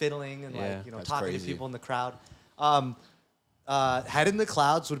like fiddling and Yeah. like That's talking crazy. to people in the crowd. Head in the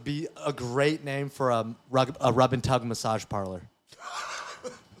Clouds would be a great name for a rub and tug massage parlor.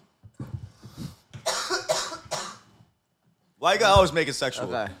 Why you gotta always make it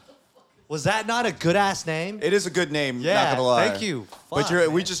sexual? Okay. Was that not a good ass name? It is a good name, Yeah, not gonna lie. thank you. But Fuck,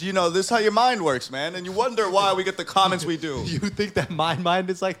 we man. just, this is how your mind works, man. And you wonder why we get the comments we do. You think that my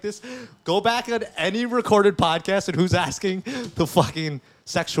mind is like this? Go back on any recorded podcast and who's asking the fucking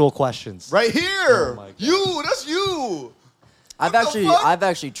sexual questions. Right here. my God. You, that's you. I've What the fuck?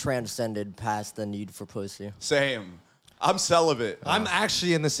 actually transcended past the need for pussy. Same. I'm celibate. I'm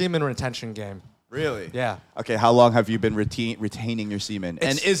actually in the semen retention game. Really? Yeah. Okay, how long have you been retaining your semen?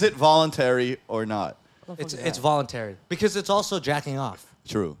 And It's- is it voluntary or not? It's voluntary because it's also jacking off.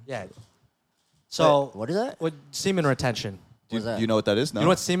 True. Yeah. So What is that? What semen retention? Do What's that? you know what that is? No. You know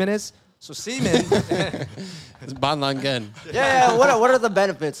what semen is? So semen. It's Banlangen. Yeah. What are the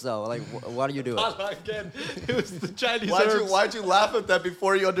benefits though? Like, why do you do it? Again, it was the Chinese Why'd you laugh at that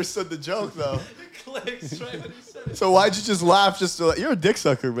before you understood the joke, though? clicks right when you said it. So why'd you just laugh? You're a dick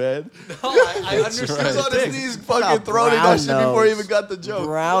sucker, man. No, I understood. He was the on his dick. knees fucking Got throwing that brown shit before he nose. even got the joke.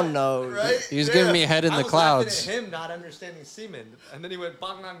 Brown nose. Right? He was giving me head in I the was clouds. laughing at him not understanding semen, and then he went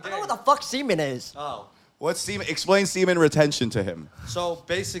bang on I don't know what the fuck semen is. Oh. What's semen? Explain semen retention to him. So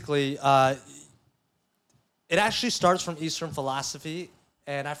basically, it actually starts from Eastern philosophy,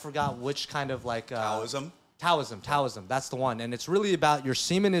 and I forgot which kind of like Taoism. Taoism. That's the one, and it's really about your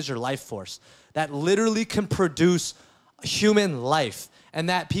semen is your life force that literally can produce human life, and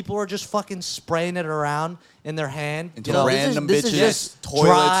that people are just fucking spraying it around in their hand. Into you know, random this is bitches, just toilets,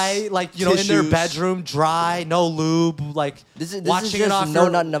 dry, like in their tissues. bedroom, dry, no lube, like This is watching just it off No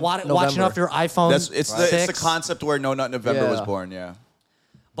your Nut watching November. off your iPhone. It's the 6. concept where No Nut November was Yeah. born. Yeah.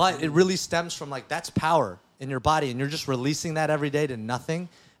 But it really stems from like that's power in your body, and you're just releasing that every day to nothing.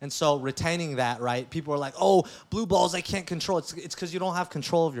 And so retaining that, right? People are like, "Oh, blue balls, I can't control." It's because you don't have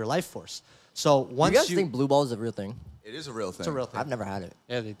control of your life force. So Do once you guys think blue ball is a real thing? It is a real thing. it's a real thing. I've never had it.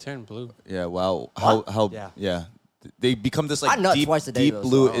 Yeah, they turn blue. Yeah. Wow. How? Yeah. Yeah. They become this I like nut deep, twice a day, deep though, so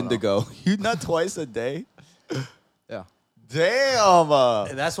blue I don't know. indigo. You nut twice a day? Yeah. Damn.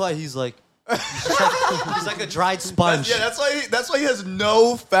 And that's why he's like, he's like a dried sponge. That's why he has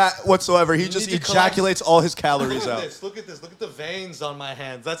no fat whatsoever. He You just need to collect- ejaculates all his calories Look at out. this. Look at this. Look at the veins on my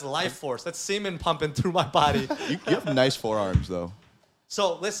hands. That's life force. That's semen pumping through my body. You have nice forearms though.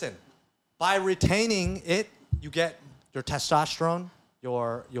 So listen, by retaining it, you get your testosterone,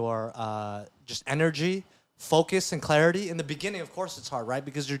 your just energy, focus, and clarity. In the beginning, of course, it's hard, right?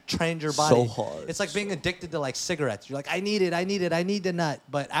 Because you trained your body. So hard. It's like being addicted to like cigarettes. You're like, I need it, I need the nut.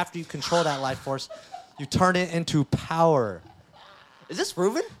 But after you control that life force, you turn it into power. Is this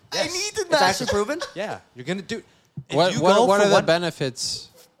proven? I need to It's actually proven? Yeah, you're gonna do. If What you go what for are the one- benefits?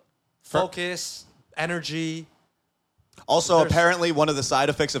 Focus, energy. Also, There's- apparently, one of the side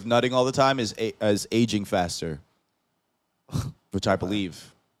effects of nutting all the time is aging faster, which I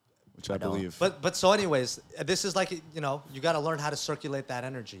believe. I don't. believe. But so anyways, this is like, you know, you got to learn how to circulate that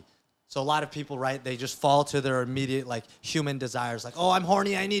energy. So a lot of people, right, they just fall to their immediate like human desires, like, oh, I'm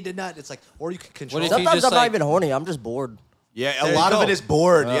horny, I need a nut. It's like, or you can control. What if you Sometimes just, I'm not like- even horny. I'm just bored. yeah, There a you lot of go. it is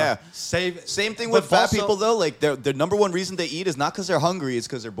bored. Yeah. Save. Same thing but with fat also- people though. Like the number one reason they eat is not because they're hungry; it's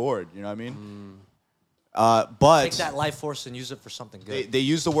because they're bored. You know what I mean? But Take that life force and use it for something good. they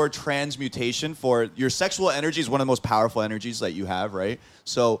use the word transmutation for your sexual energy is one of the most powerful energies that you have, right?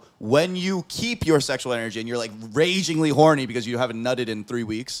 So when you keep your sexual energy and you're like ragingly horny because you haven't nutted in 3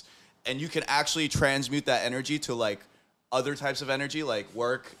 weeks, and you can actually transmute that energy to like other types of energy, like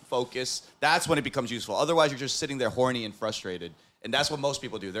work, focus, that's when it becomes useful. Otherwise, you're just sitting there horny and frustrated. And that's what most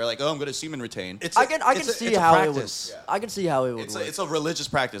people do. They're like, oh, I'm going to semen retain. I can see how it would. I can see how it would. It's a religious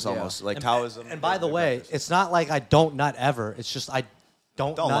practice almost, like Taoism. And by the way, it's not like I don't nut ever. It's just I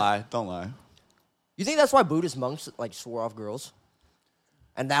don't don't nut. lie, don't lie. You think that's why Buddhist monks like swore off girls?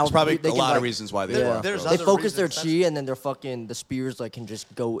 And now There's probably they a can, lot like, of reasons why they There- swore off there's girls. They other focus their reasons. chi, and then the spears like can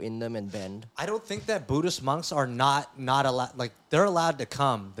just go in them and bend. I don't think that Buddhist monks are not allowed. Like they're allowed to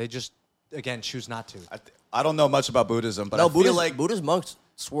come. They just again choose not to. I don't know much about Buddhism, but No, I feel Buddhist like Buddhist monks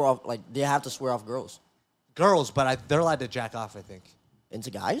swore off like they have to swear off girls. Girls, but they're allowed to jack off, I think. Into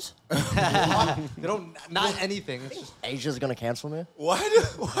guys? They don't, not anything. It's just, Asia's gonna cancel me? Why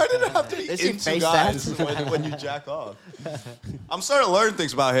did it have to be They see into face guys tats. when you jack off? I'm starting to learn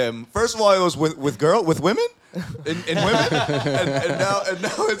things about him. First of all, it was with women, in women, and now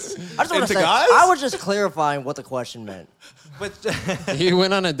it's I just want into to say, guys. I was just clarifying what the question meant. but You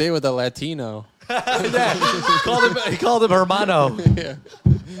went on a date with a Latino. he called him hermano. Yeah.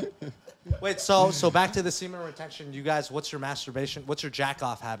 Wait, so back to the semen retention. You guys, what's your masturbation? What's your jack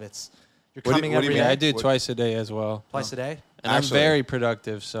off habits? You're What do- coming what do you every mean? Yeah, day, I do What- twice a day as well. twice a day. And Actually. I'm very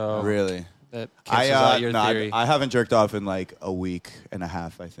productive, so Really. that I cancels out your no, theory. I haven't jerked off in like a week and a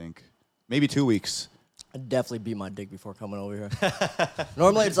half. I think maybe 2 weeks. I definitely beat my dick before coming over here.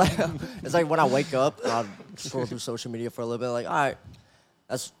 Normally, it's like when I wake up, and I'll scroll through social media for a little bit. Like, all right,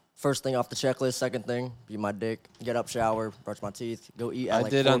 that's first thing off the checklist. Second thing, beat my dick, get up, shower, brush my teeth, go eat. At I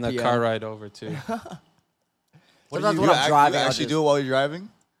like did 4 on the p.m. car ride over too. Sometimes You when I'm act- driving, you I'll actually just- do it while you're driving?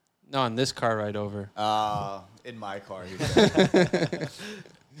 No, on this car ride over. In my car. he said.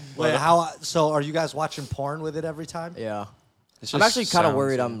 Wait, how? So are you guys watching porn with it every time? Yeah. It's I'm just actually kind of sounds,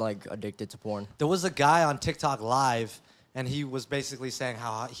 worried yeah. I'm like addicted to porn. There was a guy on TikTok Live, and he was basically saying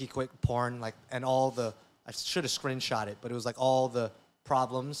how he quit porn, like, and all the. I should have screenshot it, but it was like all the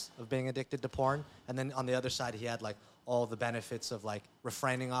problems of being addicted to porn, and then on the other side he had like all the benefits of like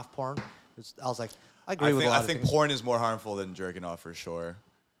refraining off porn. I was like, I agree with a lot I of think things. porn is more harmful than jerking off for sure.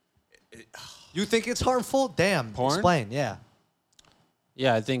 You think it's harmful? Damn. Porn? Explain. Yeah.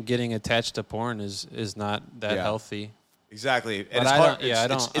 Yeah, I think getting attached to porn is not that Yeah. healthy. Exactly. And But it's I hard. don't- yeah,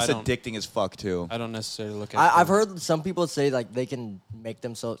 it's, I it's don't- addicting as fuck too. I don't necessarily look at. I've porn. heard some people say like they can make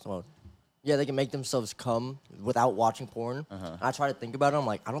themselves. Well, yeah, they can make themselves come without watching porn. And I try to think about it. I'm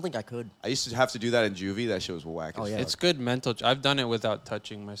like, I don't think I could. I used to have to do that in juvie. That shit was whack. Oh, as yeah. fuck. It's good mental. I've done it without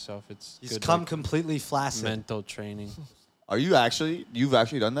touching myself. It's He's good, come like, completely flaccid. mental training. Are you actually? You've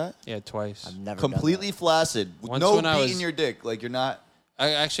actually done that? Yeah, twice. I've never Completely flaccid. With Once no when I beating was- your dick. Like you're not.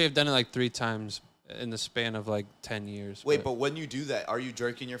 I actually have done it like 3 times in the span of like 10 years. Wait, but when you do that, are you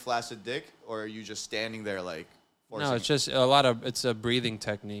jerking your flaccid dick, or are you just standing there like? no, forcing it's just a lot of. It's a breathing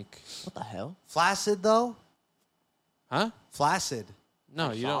technique. What the hell? Flaccid though. Huh? Flaccid. No,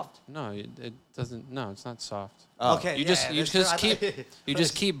 Like you soft? don't. No, it doesn't. No, it's not soft. Oh. Okay. You yeah, just you that's just true. keep you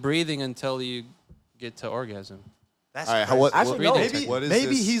just keep breathing until you get to orgasm. That's All right. crazy. What, Actually, what, no. Maybe, what is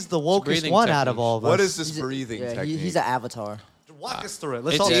maybe this? he's the wokest breathing one out of techniques. all of us. What is this He's a- breathing yeah, technique? he's an avatar. Walk us through it.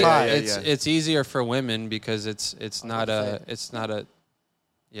 Let's It's, all e- try. yeah, it's yeah. it's easier for women because it's not a 100%. it's not a.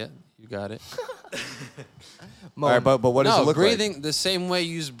 Yeah, you got it. All right, but what does No, it look breathing the same way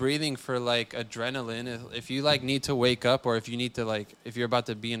you use breathing for like adrenaline. If you like need to wake up, or if you need to like if you're about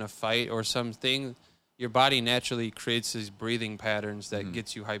to be in a fight or something, your body naturally creates these breathing patterns that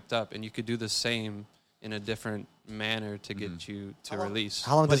gets you hyped up, and you could do the same in a different manner to get you to release.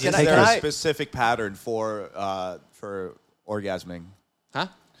 How long But does it is take there us? a specific pattern for orgasming? Huh?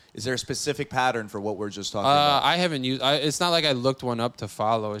 Is there a specific pattern for what we're just talking about? I haven't used. It's not like I looked one up to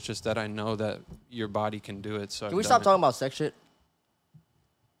follow. It's just that I know that your body can do it. So Can we stop talking about sex shit?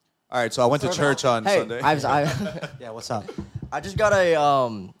 All right, so I went to church on Hey, Sunday. Yeah, what's up? I just got a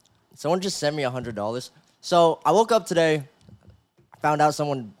someone just sent me $100. So I woke up today, found out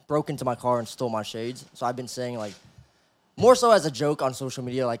someone broke into my car and stole my shades. So I've been saying like, more so as a joke on social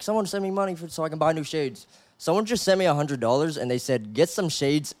media, like someone sent me money so I can buy new shades. Someone just sent me $100 and they said get some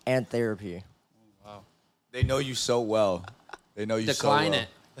shades and therapy. They know you so well. They know you Decline so it.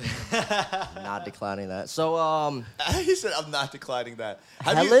 well. Not declining that. So He said, "I'm not declining that."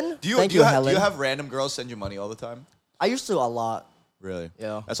 Helen? Do you Thank do you you, have, do you Helen. have random girls send you money all the time? I used to a lot. Really?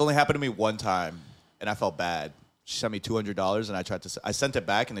 Yeah. That's only happened to me one time, and I felt bad. She sent me $200, and I sent it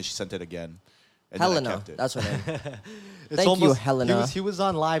back, and then she sent it again. And then I Helena, kept it. that's her name. It's Thank you, almost- Helena. He was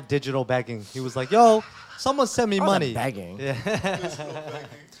on live digital begging. He was like, "Yo, someone sent me I wasn't money." begging.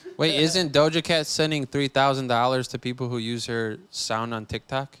 Wait, isn't Doja Cat sending $3,000 to people who use her sound on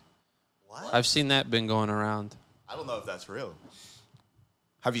TikTok? What? I've seen that been going around. I don't know if that's real.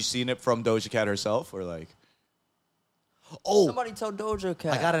 Have you seen it from Doja Cat herself, or like? Oh, Somebody tell Doja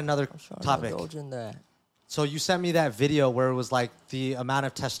Cat. I got another I'm trying to topic. indulge in that. So you sent me that video where it was like the amount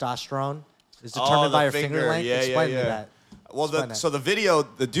of testosterone is determined the by your finger. finger length. Yeah, Explain yeah, me yeah. that. Well, Explain that. so the video,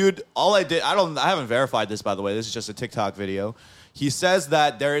 the dude, I haven't verified this, by the way. This is just a TikTok video. He says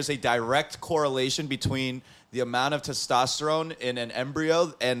that there is a direct correlation between the amount of testosterone in an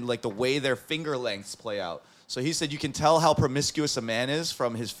embryo and like the way their finger lengths play out. So he said you can tell how promiscuous a man is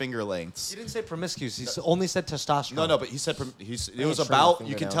from his finger lengths. He didn't say promiscuous. He only said testosterone. No, but he said it was trim about my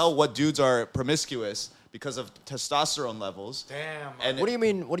you can fingernails. tell what dudes are promiscuous because of testosterone levels. Damn. And What do you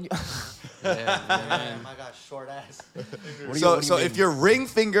mean? What do you? Yeah, man. Damn, I got short ass. What do so you so mean? if your ring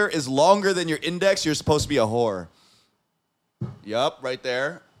finger is longer than your index, you're supposed to be a whore. Yup, right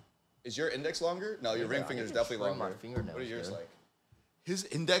there. Is your index longer? No, your ring I finger is can definitely trim my longer. fingernails, What are yours dude. like? His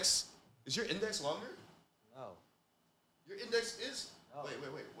index is your index longer? Oh. Your index is. Wait.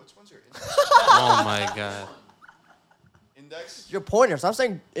 Which one's your index? Oh my god. Index? Your pointer. Stop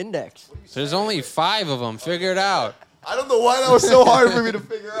saying index. There's only 5 of them. Figure it out. I don't know why that was so hard for me to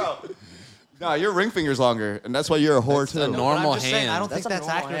figure out. Nah, your ring finger's longer, and that's why you're a whore That's too. a normal I'm just saying, I don't That's think a that's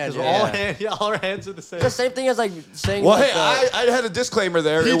normal accurate hand, because yeah. all our hands are the same. The same thing as like saying. Well, like, hey, I had a disclaimer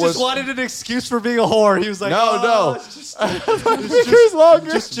there. He it just was wanted an excuse for being a whore. He was like, No, oh, no. it's just, finger's longer.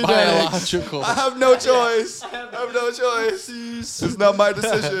 just genetics. Biological. I have no choice. I have no choice. It's not my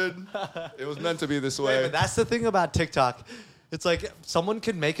decision. It was meant to be this Hey, way. but that's the thing about TikTok. It's like someone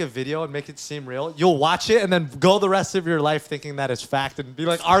can make a video and make it seem real. You'll watch it and then go the rest of your life thinking that is fact and be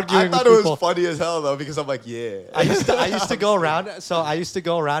like arguing I thought with it people. was funny as hell though because I'm like, yeah. I used to go around. So I used to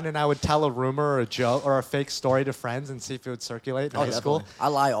go around and I would tell a rumor or a joke or a fake story to friends and see if it would circulate in high school. I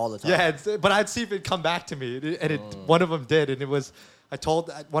lie all the time. Yeah, but I'd see if it'd come back to me, and one of them did, and it was. I told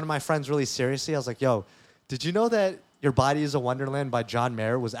one of my friends really seriously. I was like, "Yo, did you know that Your Body Is a Wonderland by John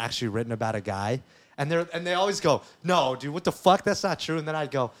Mayer was actually written about a guy?" And they always go, "No, dude, what the fuck? That's not true." And then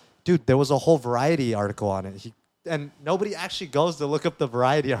I'd go, "Dude, there was a whole Variety article on it." And nobody actually goes to look up the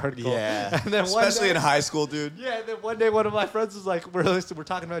Variety article. Yeah. And then one Especially day- in high school, dude. Yeah, and then one day one of my friends was like, we're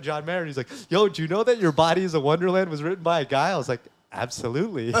talking about John Mayer, and he's like, "Yo, do you know that Your Body Is a Wonderland was written by a guy?" I was like,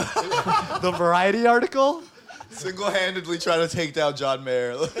 "Absolutely." The Variety article? Single-handedly trying to take down John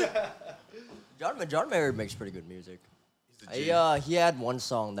Mayer. John Mayer makes pretty good music. He's a G. He had one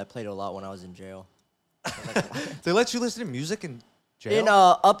song that played a lot when I was in jail. They let you listen to music in jail? In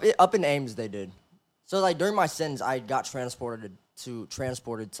up in Ames, they did. So like during my sentence, I got transported to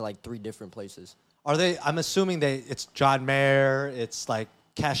like 3 different places. Are they? I'm assuming it's John Mayer. It's like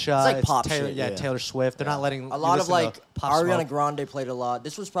Kesha. It's like pop Taylor, shit, yeah, yeah. Taylor Swift. They're not letting A lot you of listen like to Pop Ariana Smoke. Grande played a lot.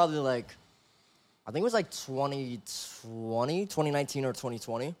 This was probably like, I think it was like 2019 or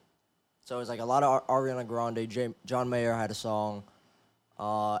 2020. So it was like a lot of Ariana Grande. John Mayer had a song.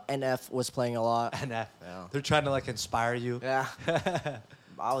 NF was playing a lot. And Yeah. they're trying to like inspire you. Yeah.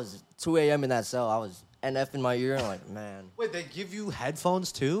 I was 2 a.m. in that cell. I was NF in my ear. I'm like, man. Wait, they give you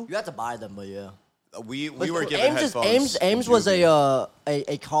headphones too? You have to buy them, but yeah. We But were given headphones. Ames was a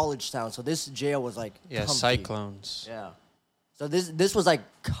college town, so this jail was like Yeah, comfy. cyclones. Yeah. So this was like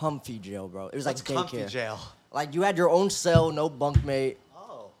comfy jail, bro. It was That's like comfy daycare. jail. Like you had your own cell, no bunkmate.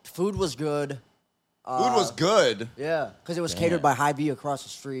 Oh. Food was good. Food was good. Yeah, because it was catered by Hy-Vee across the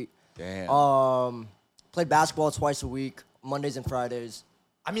street. Damn. Played basketball twice a week, Mondays and Fridays.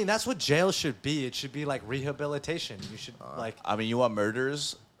 I mean, that's what jail should be. It should be like rehabilitation. You should like. I mean, you want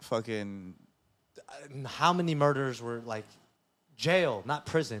murders? Fucking How many murders were like jail, not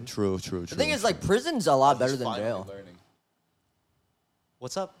prison? true. The thing is, like, prison's a lot better He's than finally jail. learning.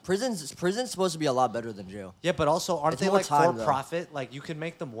 What's up? Prison's supposed to be a lot better than jail. Yeah, but also aren't It's they more like time, for though. profit? Like you can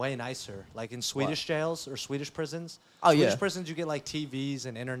make them way nicer. Like in Swedish jails or Swedish prisons. Oh, Swedish yeah. prisons you get like TVs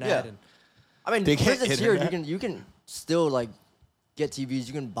and internet Yeah. and I mean, Big hit prisons here, internet. you can still like get TVs,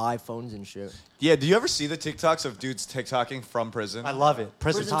 you can buy phones and shit. Yeah, do you ever see the TikToks of dudes TikToking from prison? I love it.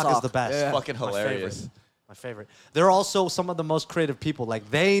 Prison Prison talk is talk. the best. Yeah. Fucking My favorite. hilarious. My favorite. They're also some of the most creative people.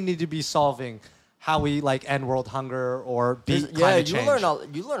 Like they need to be solving how we like end world hunger or beat Yeah, climate you change.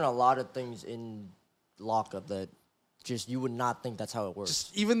 learn a lot of things in lockup that just you would not think that's how it works.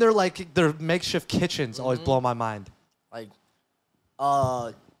 Just even their makeshift kitchens always Mm-hmm. blow my mind. Like,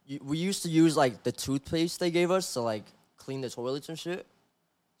 we used to use like the toothpaste they gave us to like clean the toilets and shit.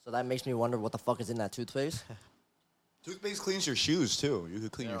 So that makes me wonder what the fuck is in that toothpaste. Toothpaste cleans your shoes too. You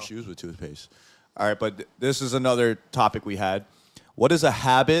could clean your Yeah. shoes with toothpaste. All right, but this is another topic we had. What is a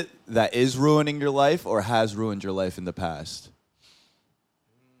habit that is ruining your life or has ruined your life in the past?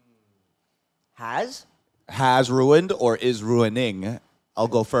 Has ruined or is ruining? I'll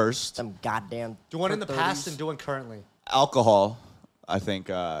go first. Some goddamn. Do one in the past 30s. and do one currently. Alcohol, I think,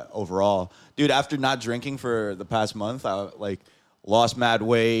 overall. Dude, after not drinking for the past month, I like lost mad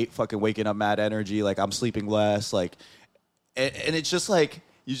weight, fucking waking up mad energy, like I'm sleeping less, like and it's just like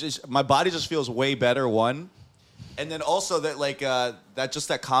my body just feels way better, one. And then also that like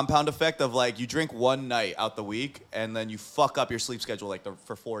that compound effect of like you drink one night out the week and then you fuck up your sleep schedule like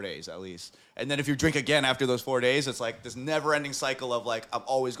for 4 days at least. And then if you drink again after those 4 days, it's like this never-ending cycle of like I'm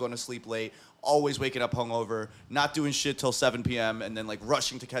always going to sleep late, always waking up hungover, not doing shit till 7 p.m. and then like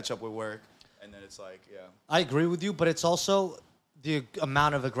rushing to catch up with work. And then it's like, yeah. I agree with you, but it's also the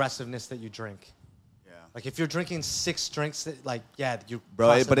amount of aggressiveness that you drink. Yeah. Like if you're drinking 6 drinks, like you.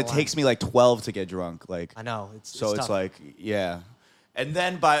 Bro, but it takes me like 12 to get drunk. Like I know so. It's tough. like and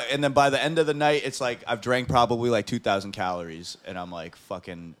then by the end of the night, it's like I've drank probably like 2,000 calories, and I'm like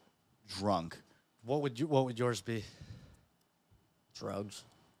fucking drunk. What would yours be? Drugs.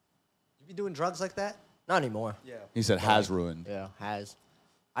 You be doing drugs like that? Not anymore. Yeah. He said has ruined. Yeah, has.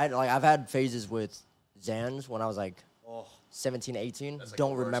 I've had phases with Xans when I was like 17, 18. like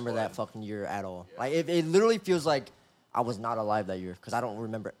Don't the worst remember that one. fucking year at all. Like it literally feels like I was not alive that year because I don't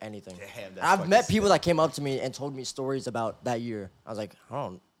remember anything. Damn, And that's I've fucking met people sick. that came up to me and told me stories about that year. I was like, I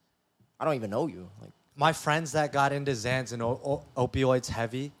don't even know you. Like, My friends that got into Xans and opioids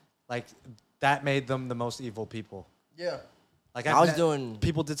heavy, like that made them the most evil people. yeah. Like I was doing-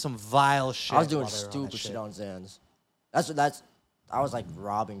 people did some vile shit. I was doing while they were on that stupid shit on Xans. I was like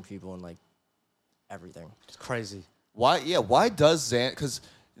robbing people and like everything. It's crazy. Why? Yeah. Why does Xans? Because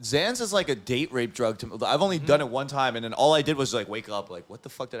Xans is like a date rape drug to me. I've only done it one time, and then all I did was like wake up, like, what the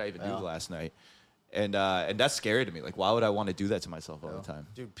fuck did I even do last night? And that's scary to me. Like, why would I want to do that to myself all the time?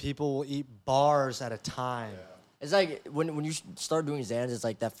 Dude, people will eat bars at a time. It's like when you start doing Xans, it's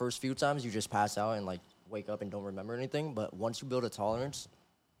like that first few times you just pass out and like wake up and don't remember anything. But once you build a tolerance,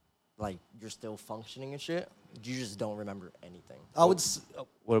 like you're still functioning and shit, you just don't remember anything.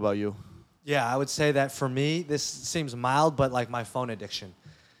 What about you? Yeah, I would say that for me, this seems mild, but like my phone addiction.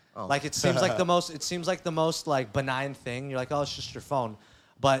 Oh. Like it seems like the most like benign thing. You're like, oh, it's just your phone.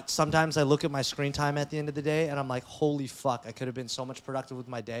 But sometimes I look at my screen time at the end of the day and I'm like, holy fuck, I could have been so much productive with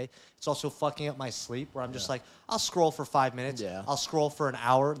my day. It's also fucking up my sleep where I'm just like, I'll scroll for 5 minutes. Yeah. I'll scroll for an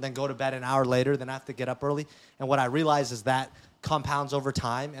hour, then go to bed an hour later, then I have to get up early. And what I realize is that compounds over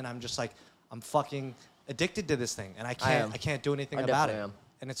time and I'm just like, I'm fucking addicted to this thing and I can't do anything I about it. definitely am.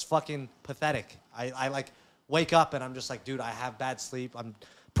 And it's fucking pathetic. I like wake up and I'm just like, dude, I have bad sleep. I'm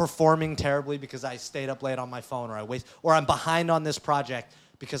performing terribly because I stayed up late on my phone or I'm behind on this project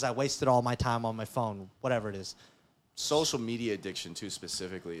because I wasted all my time on my phone, whatever it is. Social media addiction, too,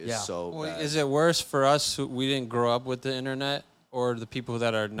 specifically, is so Well, bad. is it worse for us who we didn't grow up with the internet, or the people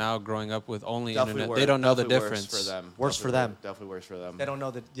that are now growing up with only Definitely internet? worse- they don't know the definitely difference. Worse for them. Worse for them. Definitely worse for them. They don't know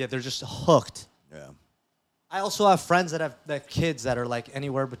that, they're just hooked. Yeah. I also have friends that have kids that are like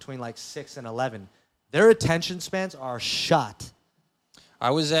anywhere between like 6 and 11. Their attention spans are shot. I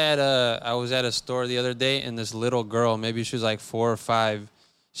was at a store the other day, and this little girl, maybe she was like 4 or 5,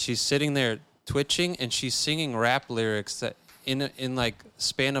 she's sitting there twitching, and she's singing rap lyrics that in like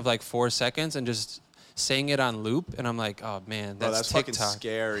span of like 4 seconds, and just saying it on loop. And I'm like, oh man, Bro, that's fucking TikTok.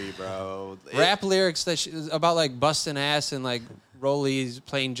 scary, bro. Rap lyrics that about like busting ass and like rollies,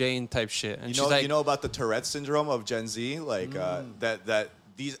 plain Jane type shit. And she's like, you know about the Tourette syndrome of Gen Z, like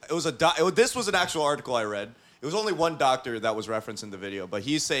this was an actual article I read. It was only one doctor that was referenced in the video, but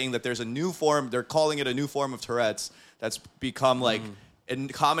he's saying that there's a new form. They're calling it a new form of Tourette's that's become like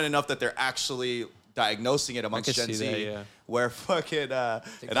common enough that they're actually diagnosing it amongst can Gen see Z. that, yeah. Where fucking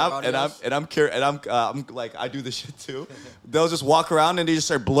audios? I'm like I do this shit too. They'll just walk around and they just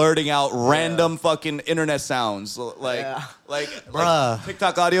start blurting out random fucking internet sounds like Bruh.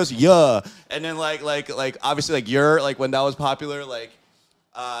 TikTok audios, yeah, and then like obviously like like when that was popular, like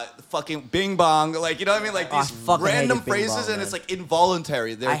fucking bing bong, like you know what I mean, like I these fucking random hated bing phrases, bong, and man. it's like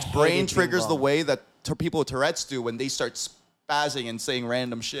involuntary. Their I brain hated bing triggers the bong. way that people with Tourette's do when they start spazzing and saying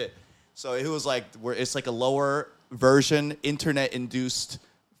random shit. So it was like it's like a lower version, internet-induced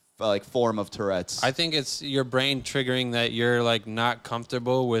like form of Tourette's. I think it's your brain triggering that you're like not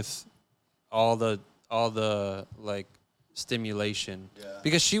comfortable with all the like stimulation. Yeah.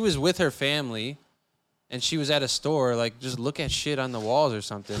 Because she was with her family and she was at a store, like just look at shit on the walls or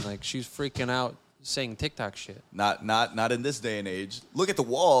something. Like she's freaking out saying TikTok shit. Not in this day and age. Look at the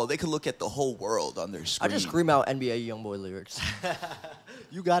wall. They could look at the whole world on their I screen. just scream out NBA YoungBoy lyrics.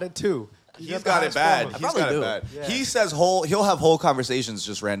 You got it too. He's got it bad. He's probably got it do. bad. Yeah. He says he'll have whole conversations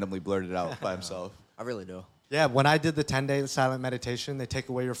just randomly blurted out by himself. I really do. Yeah, when I did the 10-day silent meditation, they take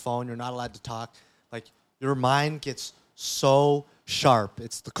away your phone. You're not allowed to talk. Like, your mind gets so sharp.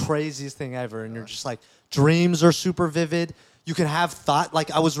 It's the craziest thing ever. And you're just like, dreams are super vivid. You can have thought.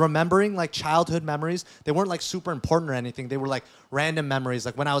 Like, I was remembering, like, childhood memories. They weren't, like, super important or anything. They were, like, random memories.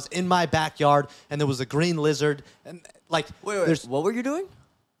 Like, when I was in my backyard and there was a green lizard. And, like, there's What were you doing?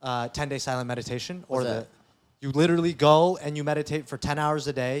 10-day silent meditation. Or What's that? you literally go and you meditate for 10 hours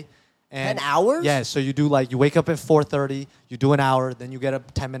a day. And 10 hours? Yeah, so you do like, you wake up at 4:30, you do an hour, then you get a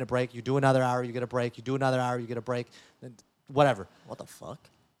 10-minute break, you do another hour, you get a break, you do another hour, you get a break, then whatever. What the fuck?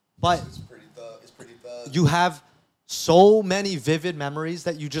 But It's pretty thug. you have so many vivid memories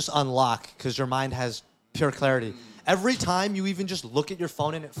that you just unlock because your mind has pure clarity. Every time you even just look at your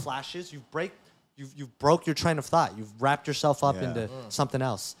phone and it flashes, you break you've broke your train of thought. You've wrapped yourself up Yeah. into something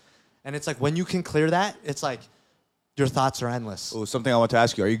else. And it's like when you can clear that, it's like your thoughts are endless. Oh, something I want to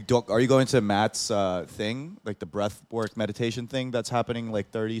ask you. Are you going to Matt's thing, like the breath work meditation thing that's happening like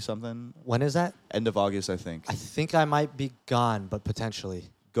 30 something? When is that? End of August, I think. I think I might be gone, but potentially.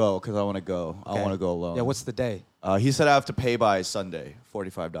 Go, because I want to go. I Okay. want to go alone. Yeah, what's the day? He said I have to pay by Sunday,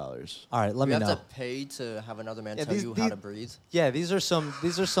 $45. All right, let You me have know. to pay to have another man Yeah, tell these- you these- how to breathe. Yeah, these are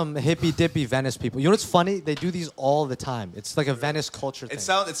some hippy dippy Venice people. You know what's funny? They do these all the time. It's like a Venice culture thing. It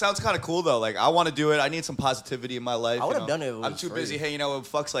sounds kind of cool though. Like I want to do it. I need some positivity in my life. I you would've know? done it if it I'm was too free. busy hanging out with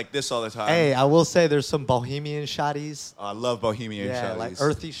fucks like this all the time. Hey, I will say there's some bohemian shotties. I love Bohemian Yeah, shotties. like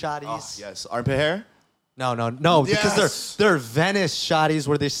earthy shotties. Oh, yes, armpit hair. No, Yes. because they're Venice shotties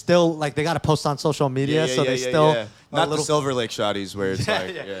where they still like they got to post on social media, so they still are Not little the Silver Lake shotties where it's Yeah,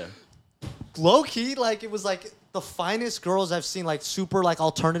 like yeah. low key. Like it was like the finest girls I've seen, like super like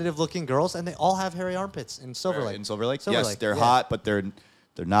alternative looking girls, and they all have hairy armpits in Silver Lake. In Silver Lake, Silver yes, Lake, they're yeah. hot, but they're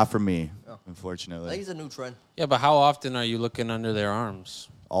not for me, I think unfortunately. it's a new trend. Yeah, but how often are you looking under their arms?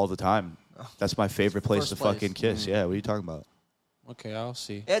 All the time. That's my favorite place to First place. fucking kiss. Yeah, what are you talking about? Okay, I'll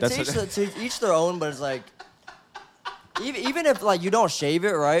see. Yeah, That's to each their own, but it's like, even if like you don't shave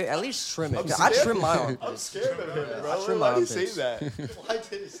it, right? At least trim it. I trim my armpits. scared of him, bro. I trim my Why do you say armpits. that? Why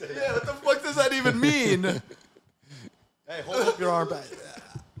did he say Yeah, what the fuck does that even mean? Hey, hold up your arm.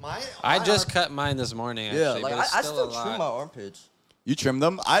 I just cut mine this morning. Actually, Yeah, like but it's I still, still a trim lot. my armpits. You trim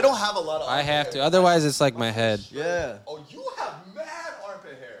them? I don't have a lot of I armpit have hair. to. Otherwise, it's like my head. Yeah, Oh, you have mad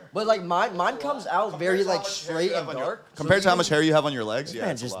armpit hair. but like mine comes out very Compared to how like much hair straight you have and on your- dark. So Compared to how even- much hair you have on your legs? This Yeah,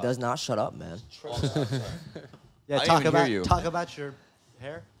 man it's a just lot. does not shut up, man. Yeah, I talk didn't even hear you. about your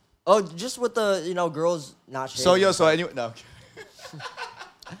hair. Oh, just with the girls not shaving. So anyway, no.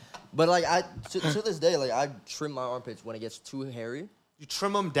 But like to this day, like I trim my armpits when it gets too hairy. You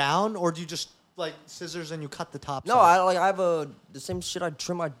trim them down, or do you just like scissors and you cut the tops? No, off? I have the same shit I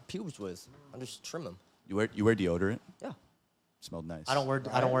trim my pubes with. I just trim them. You wear deodorant? Yeah. Smelled nice. I don't wear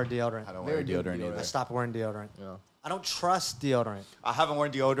deodorant. I don't Very wear good deodorant deodorant. I either. stopped wearing deodorant. Yeah. I don't trust deodorant. I haven't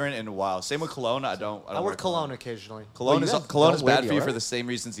worn deodorant in a while. Same with cologne. I don't I wear cologne occasionally. Cologne you is guys cologne don't is wear bad for you for deodorant? the same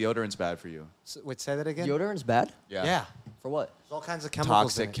reasons deodorant's bad for you. Wait, say that again. Deodorant's bad? Yeah. For what? There's all kinds of chemicals. in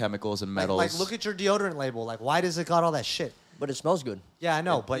Toxic it. chemicals and Like, metals. like, look at your deodorant label. Like, why does it got all that shit? But it smells good. Yeah, I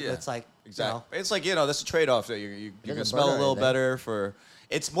know, but Yeah. it's like Exactly. It's like that's a trade-off that you can Doesn't smell a burn or little anything. better for.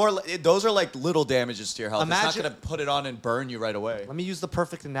 It's more. Those are like little damages to your health. Imagine- it's not gonna put it on and burn you right away. Let me use the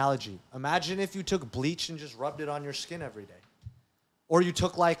perfect analogy. Imagine if you took bleach and just rubbed it on your skin every day, or you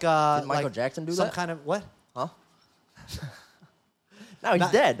took like Did Michael like Jackson do some that? kind of what? Huh? No, he's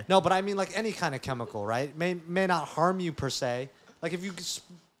Not- dead. No, but I mean like any kind of chemical, right? May not harm you per se. Like if you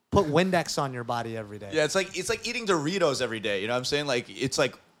put Windex on your body every day. Yeah, it's like eating Doritos every day. You know what I'm saying? Like it's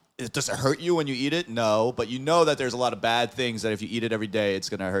like. Does it hurt you when you eat it? No, but you know that there's a lot of bad things that if you eat it every day, it's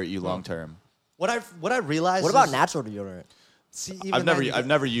gonna hurt you long term. What I realized. What about is, natural deodorant? See, even I've then,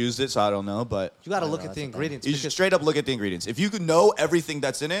 never used it, so I don't know. But You got to I look know, at the that's the thing. ingredients. you should because straight up look at the ingredients. If you could know everything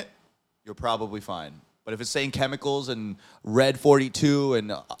that's in it, you're probably fine. But if it's saying chemicals and red 42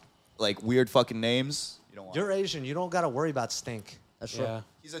 and like weird fucking names, you don't want. you're Asian, you don't got to worry about stink. That's true. Yeah.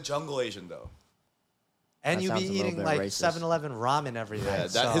 He's a jungle Asian though. And That you be sounds a little eating bit like racist. 7-Eleven ramen every day. Yeah,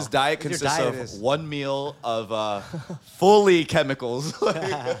 so his diet if your consists diet of is- one meal of fully chemicals.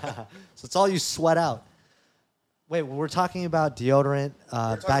 So it's all you sweat out. Wait, we're talking about deodorant,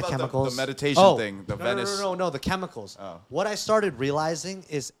 talking bad about chemicals. the meditation Oh, thing, the no, Venice- No, the chemicals. Oh. What I started realizing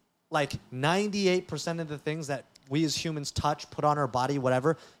is like 98% of the things that we as humans touch, put on our body,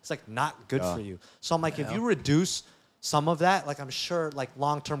 whatever, it's like not good Yeah. for you. So I'm like, if you reduce some of that, like I'm sure like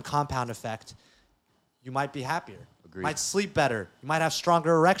long-term compound effect, you might be happier. Agreed. Might sleep better. You might have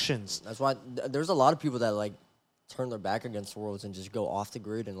stronger erections. That's why there's a lot of people that like turn their back against the world and just go off the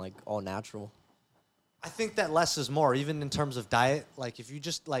grid and like all natural. I think that less is more, even in terms of diet. Like, if you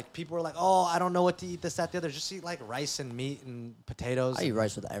just, like, people are like, oh, I don't know what to eat, this, that, the other. Just eat, like, rice and meat and potatoes. I eat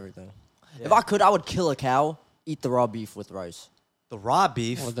rice with everything. Yeah. If I could, I would kill a cow, eat the raw beef with rice. The raw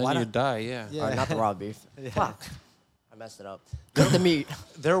beef. Well, then why you not- die. Yeah. Yeah. Not the raw beef. Yeah. Fuck. I messed it up. Just the meat.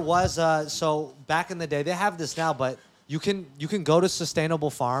 There was, so back in the day, they have this now, but you can go to sustainable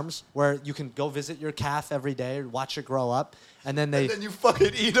farms where you can go visit your calf every day, watch it grow up, and then they... And then you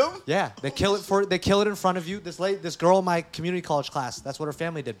fucking eat them? Yeah, they kill it in front of you. This girl in my community college class, that's what her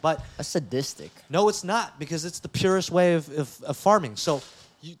family did. But That's sadistic. no, it's not, because it's the purest way of farming. So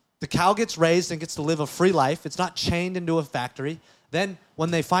the cow gets raised and gets to live a free life. It's not chained into a factory. Then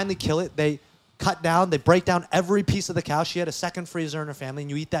when they finally kill it, they break down every piece of the cow. She had a second freezer in her family, and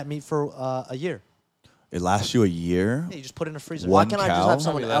you eat that meat for a year. It lasts you a year. Yeah, you just put it in a freezer. One Why can't I just cow? have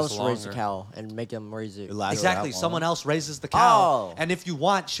someone Probably lasts else raise a longer. cow and make them raise it? It lasts Exactly. that Someone long? else raises the cow. Oh. And if you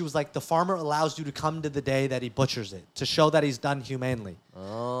want, she was like, the farmer allows you to come to the day that he butchers it to show that he's done humanely.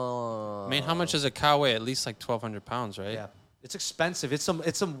 Oh. I mean, how much does a cow weigh? At least like 1,200 pounds, right? Yeah. It's expensive. It's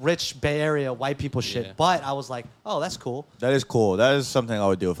some rich Bay Area white people shit. Yeah. But I was like, oh, that's cool. That is cool. That is something I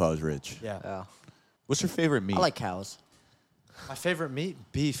would do if I was rich. Yeah. Yeah. What's your favorite meat? I like cows. My favorite meat,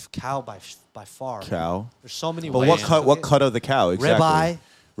 beef, cow by far. cow. There's so many But ways. what to cut? cook What it. cut of the cow? Exactly. Ribeye,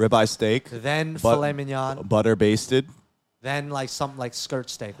 Ribeye steak. then but- filet mignon, Butter basted. then like something like skirt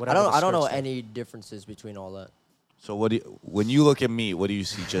steak. I Whatever. don't. the I don't skirt know steak. any differences between all that. So what do you, when you look at meat, what do you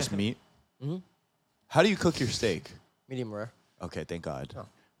see? Just meat? How do you cook your steak? Medium rare. Okay, thank God. Oh.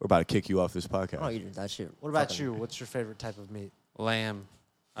 We're about to kick you off this I don't podcast. eat that shit. What about fucking- you? What's your favorite type of meat? Lamb.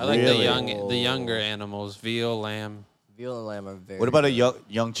 I like the Really? the younger animals, veal, lamb. Veal and lamb are very. What about a good.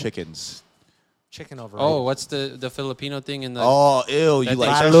 young chickens? Chicken over. Oh, what's the Filipino thing in the? Oh, ew! You that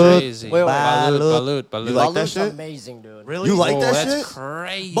like thing's that shit? crazy. Wait, wait. Balut. You like that Balut's shit? amazing, dude. Really? You like Oh, that that's shit?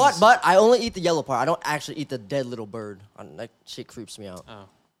 crazy. But I only eat the yellow part. I don't actually eat the dead little bird. That shit creeps me out. Oh.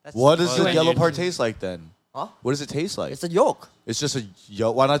 That's What does Well, the then yellow you- part taste like then? Huh? What does it taste like? It's a yolk. It's just a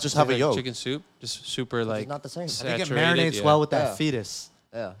yolk. Why not just have a Like yolk? chicken soup, just super like. not the same. I I think it saturated, marinates yeah. well with that Yeah. fetus.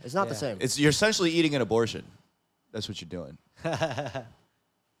 Yeah, it's not the Yeah. same. You're essentially eating an abortion. That's what you're doing.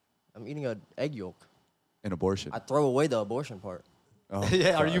 I'm eating an egg yolk. An abortion. I throw away the abortion part. Oh,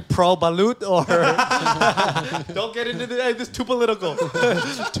 Yeah, are God. you pro balut or? Don't get into the. Hey, this is too political.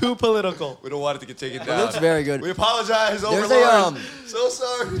 Too political. We don't want it to get taken It down. looks very good. We apologize, There's overlords. a So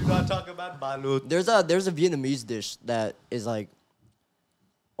sorry. Do not talk about balut. there's a Vietnamese dish that is like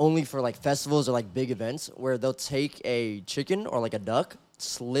only for like festivals or like big events where they'll take a chicken or like a duck,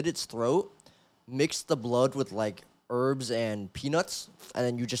 slit its throat, mix the blood with like herbs and peanuts, and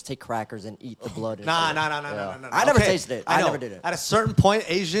then you just take crackers and eat the blood. and Nah, shit. nah, nah, Yeah. nah. I never tasted it. I know. never did it. At a certain point,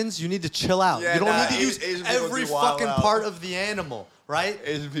 Asians, you need to chill out. Yeah, you don't nah, need to use Asian people every do wild fucking out. part of the animal, right?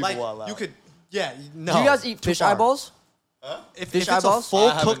 Asian people like, wild out. You could, yeah, no. Do you guys eat too fish far. eyeballs? If Fish it's eyeballs? a full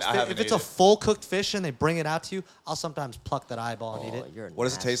I haven't- cooked, I haven't if it's ate a it. full cooked fish and they bring it out to you, I'll sometimes pluck that eyeball and eat Oh, it. you're What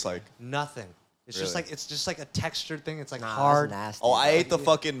does it nasty. taste like? Nothing. It's Really? just like a textured thing. It's like Nah, hard. That's nasty. Oh, I bro. ate the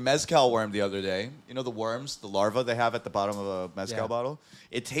fucking mezcal worm the other day. You know the worms, the larva they have at the bottom of a mezcal Yeah. bottle?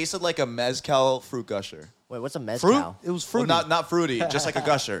 It tasted like a mezcal fruit gusher. Wait, what's a Fruit? mezcal? It was Well, fruity. not fruity, just like a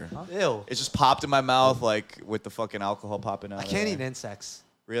gusher. Ew. It just popped in my mouth like with the fucking alcohol popping out. I of can't there. eat insects.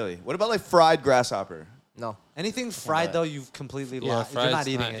 Really? What about like fried grasshopper? No. Anything fried that. though, you've completely Yeah, lost. You're not fried's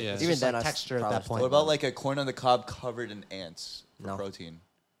eating not- it. yeah. It's Even just then, like I texture at probably that point. What about like a corn on the cob covered in ants for No. protein?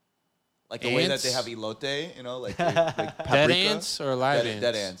 Like the way that Ants? they have elote, you know, like Dead paprika? ants or live ants?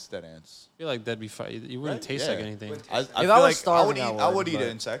 Dead ants. Dead ants. I feel like that'd be fine. You wouldn't Right? taste Yeah. like anything. I If feel I was like starving, I would eat but-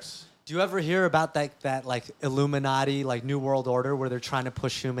 insects. Do you ever hear about that like Illuminati, like New World Order, where they're trying to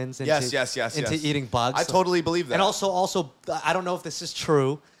push humans into Yes. into yes. eating bugs? I totally believe that. And also, I don't know if this is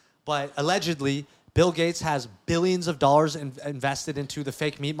true, but allegedly, Bill Gates has billions of dollars invested into the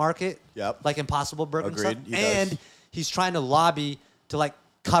fake meat market. Yep. Like Impossible Burger and stuff. Agreed, he does. And he's trying to lobby to like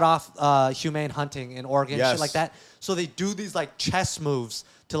cut off humane hunting in Oregon, Yes. shit like that. So they do these like chess moves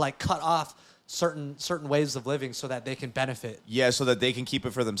to like cut off certain ways of living so that they can benefit. Yeah, so that they can keep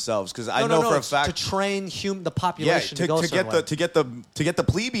it for themselves. Because I No, know no, for a it's fact to train the yeah, population to, go a certain way. to get the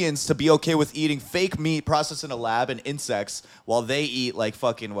plebeians to be okay with eating fake meat processed in a lab and insects while they eat like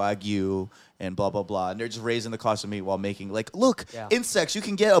fucking wagyu and blah blah blah, and they're just raising the cost of meat while making like, look, Yeah. insects, you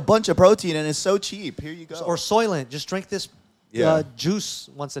can get a bunch of protein and it's so cheap. Here you go. Or Soylent, just drink this Yeah. Juice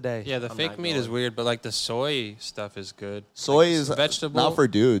once a day. Yeah, the I'm fake not meat is going. weird, but like the soy stuff is good. soy Like, is vegetable, not for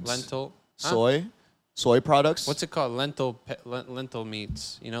dudes. lentil. Huh? Soy products. What's it called? Lentil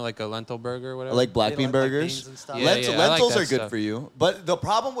meats. You know, like a lentil burger or whatever. like black They bean like black burgers. beans and stuff. Yeah, yeah, I like lentils that are good stuff. for you. But the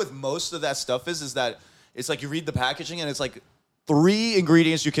problem with most of that stuff is that it's like you read the packaging and it's like 3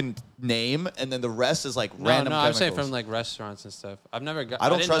 ingredients you can name, and then the rest is like no, random I'm saying chemicals. from like restaurants and stuff. I've never got. I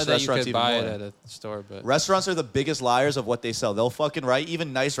don't didn't trust know that you restaurants could even buy more. it at a store, but Restaurants are the biggest liars of what they sell. They'll fucking write,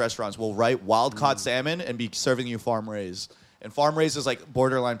 even nice restaurants will write wild caught salmon and be serving you farm raised. And farm raised is like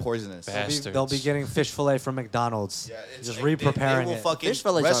borderline poisonous. Bad. They'll be Bastards. getting fish fillet from McDonald's. Yeah, it's just like re-preparing they will it. fucking, Fish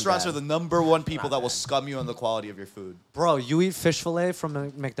fillets aren't restaurants bad. are the number one people that will scum you on the quality of your food. Bro, you eat fish fillet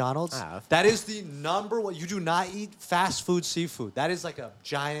from McDonald's? I have. That is the number one. You do not eat fast food seafood. That is like a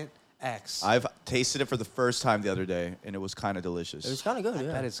giant X. I've tasted it for the first time the other day, and it was kind of delicious. It was kind of good.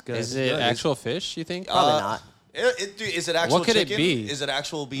 Yeah. That is good. is it actual fish? You think? Probably not. Dude, is it actual What could it chicken? be? Is it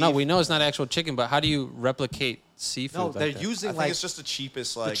actual beef? No, we know it's not actual chicken, but how do you replicate seafood. No, like they're that. using I think like it's just the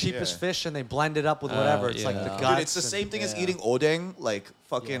cheapest, the like cheapest yeah. fish, and they blend it up with whatever. It's like the yeah. guts. Dude, it's the same thing as yeah. eating odeng, like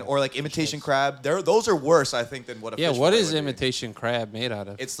fucking, Yeah, or like fish imitation sticks. crab. Those are worse, I think, than what a Yeah, fish what fillet is would be. imitation crab made out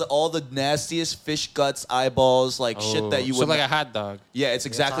of? It's all the nastiest fish guts, eyeballs, like shit that you so would. like a hot dog. Yeah, it's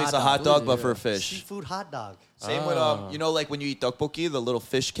exactly it's a hot hot dog. dog, but for Yeah. a fish. Seafood hot dog. Same with you know, like when you eat tteokbokki, the little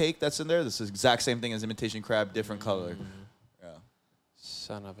fish cake that's in there. This is the exact same thing as imitation crab, different color. Yeah,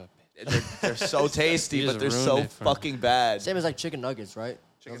 Son of a. they're so tasty, You but just they're ruined so it for me. fucking bad. Same as like chicken nuggets, right?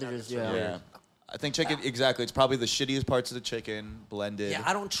 Those are just- Yeah. I think chicken exactly. It's probably the shittiest parts of the chicken blended. Yeah,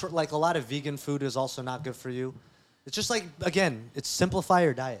 I don't like a lot of vegan food is also not good for you. It's just like again, it's simplify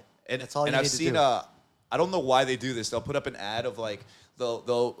your diet. And That's all you I've need to seen do. I don't know why they do this. They'll put up an ad of like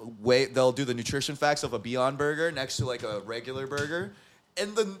they'll do the nutrition facts of a Beyond Burger next to like a regular burger.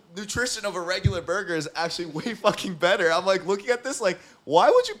 And the nutrition of a regular burger is actually way fucking better. I'm like looking at this like, why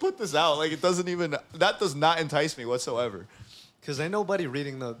would you put this out? Like it doesn't even that does not entice me whatsoever. Because ain't nobody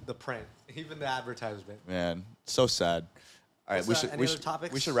reading the print, even the advertisement. Man, so sad. All right, What's, any other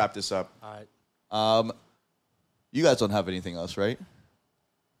topics? we should wrap this up. All right. You guys don't have anything else, right?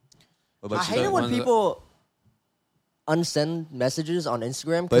 What I about hate you? it when Ones that- people unsend messages on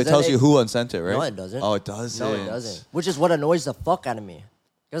Instagram. But it 'cause then tells you who unsent it, right? No, it doesn't. Oh, it doesn't. No, it doesn't. Which is what annoys the fuck out of me.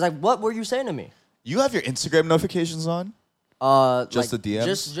 Because like, what were you saying to me? You have your Instagram notifications on? Just the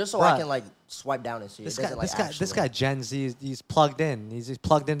DMs? Just so I Bruh. can like swipe down and see. This it doesn't, guy, this guy, Gen Z, he's plugged in. He's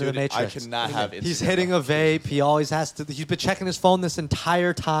plugged into Dude, the matrix. I cannot have Instagram. He's hitting a vape. He always has to. He's been checking his phone this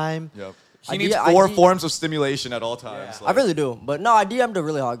entire time. Yep. I He needs de- I 4 de- forms of stimulation at all times. Yeah. like- I really do, but no, I DM'd a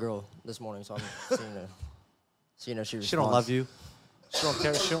really hot girl this morning, so I'm seeing if she responds. She don't love you. She don't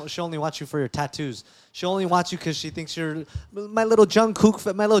care. She only wants you for your tattoos. She only wants you because she thinks you're my little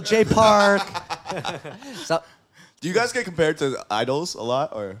Jungkook, my little J Park. So, Do you guys get compared to idols a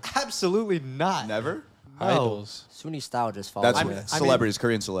lot or Absolutely not. never? No. Idols. Suni Style just follows That's me. what celebrities,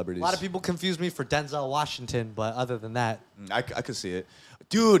 Korean celebrities. A lot of people confuse me for Denzel Washington, but other than that, I could see it.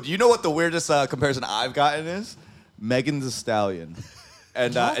 Dude, you know what the weirdest comparison I've gotten is? Megan Thee Stallion.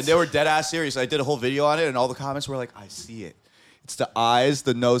 And they were dead ass serious. I did a whole video on it, and all the comments were like, I see it. It's the eyes,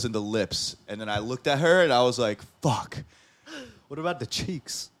 the nose, and the lips. And then I looked at her, and I was like, fuck. what about the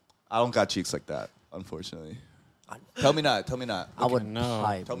cheeks? I don't got cheeks like that, unfortunately. Tell me not. I would no.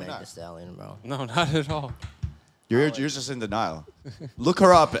 hype Tell me Megan not. Thee Stallion, bro. No, not at all. You're just in denial. Look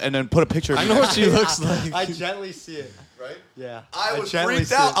her up and then put a picture of I me know next what to she her. looks like. I gently see it. Right? Yeah. I was gently freaked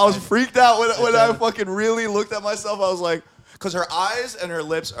see out. it. I was freaked out when I gently- fucking really looked at myself. I was like, because her eyes and her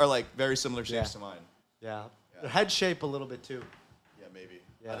lips are like very similar shapes Yeah. to mine. Yeah. Their head shape a little bit too. Yeah, maybe.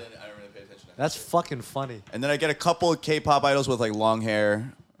 Yeah. I didn't really pay attention to that. That's fucking funny. And then I get a couple of K-pop idols with like long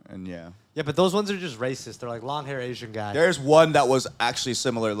hair, and yeah. Yeah, but those ones are just racist. They're like long hair Asian guy. There's one that was actually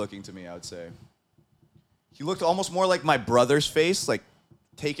similar looking to me, I would say. He looked almost more like my brother's face, like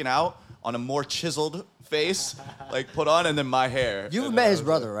taken out on a more chiseled face, like put on, and then my hair. You've And met I his was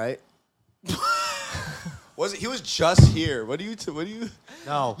brother, right? Was it? He was just here. What do you?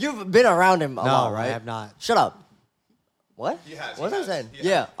 No. You've been around him a No, lot, I right? have not. Shut up. What? He has, What he was I has, saying? he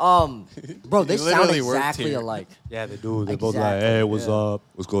Yeah. Bro, they He sound literally worked exactly here. alike. Yeah, they do. They're both like, "Hey, what's up?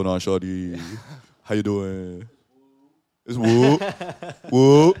 What's going on, shawty? How you doing? It's woo.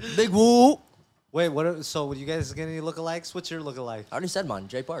 Woo. Big woo. Wait, what? So, you guys get any lookalikes? What's your lookalike? I already said mine,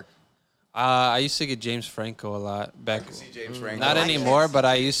 Jay Park. I used to get James Franco a lot back. See James Franco. Not I can't anymore, see but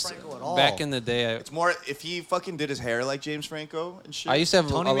I James used Franco at all. back in the day. It's more if he fucking did his hair like James Franco and shit. I used to have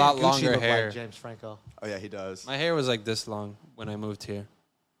Tony a lot Mangucci longer looked hair. Like James Franco. Oh yeah, he does. My hair was like this long when I moved here. Do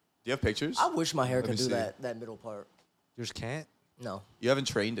you have pictures? I wish my hair Let could me do see. that middle part. Yours can't. No. You haven't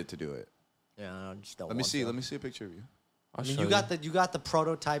trained it to do it. Yeah, I just don't Let me want see. to. Let me see a picture of you. I'll I mean, show you got the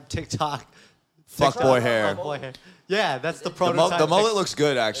prototype TikTok. Fuck TikTok- boy hair. Fuck boy hair. Yeah, that's the The, prototype. the mullet looks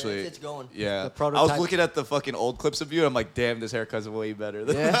good, actually. It's going. Yeah. The I prototype- was looking at the fucking old clips of you, and I'm like, damn, this haircut's way better.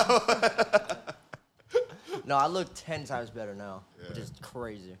 Than Yeah. No, I look 10 times better now, which is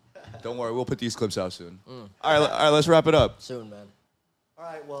crazy. Don't worry, we'll put these clips out soon. All right, let's wrap it up. Soon, man. All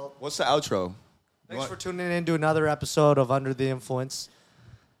right, well, What's the outro? thanks for tuning in to another episode of Under the Influence.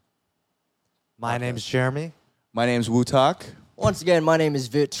 My name's Jeremy. My name's Wu Tak. Once again, my name is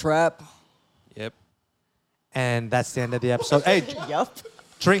Vit Trap. Yep. And that's the end of the episode. Hey, Yup.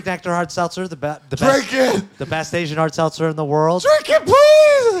 drink Nectar Hard Seltzer, the Drink best, it! the best Asian hard seltzer in the world. Drink it,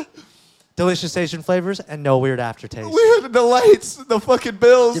 please! Delicious Asian flavors and no weird aftertaste. We heard the lights, the fucking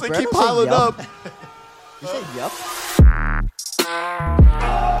bills, Did they keep Brandon say piling yup? up. You said yup?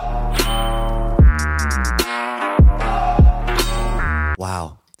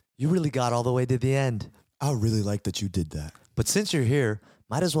 Wow, you really got all the way to the end. I really like that you did that. But since you're here,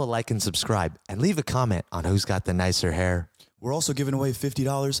 might as well like and subscribe and leave a comment on who's got the nicer hair. We're also giving away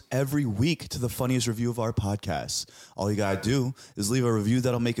 $50 every week to the funniest review of our podcasts. All you gotta do is leave a review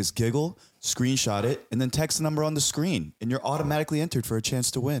that'll make us giggle, screenshot it, and then text the number on the screen, and you're automatically entered for a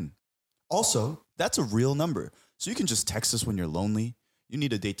chance to win. Also, that's a real number, so you can just text us when you're lonely, you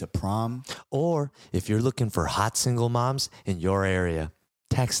need a date to prom, Or if you're looking for hot single moms in your area,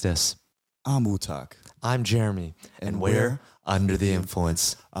 text us. I'm Utak. I'm Jeremy, and And we're we're Under the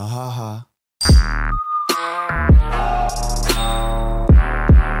Influence. Ahaha.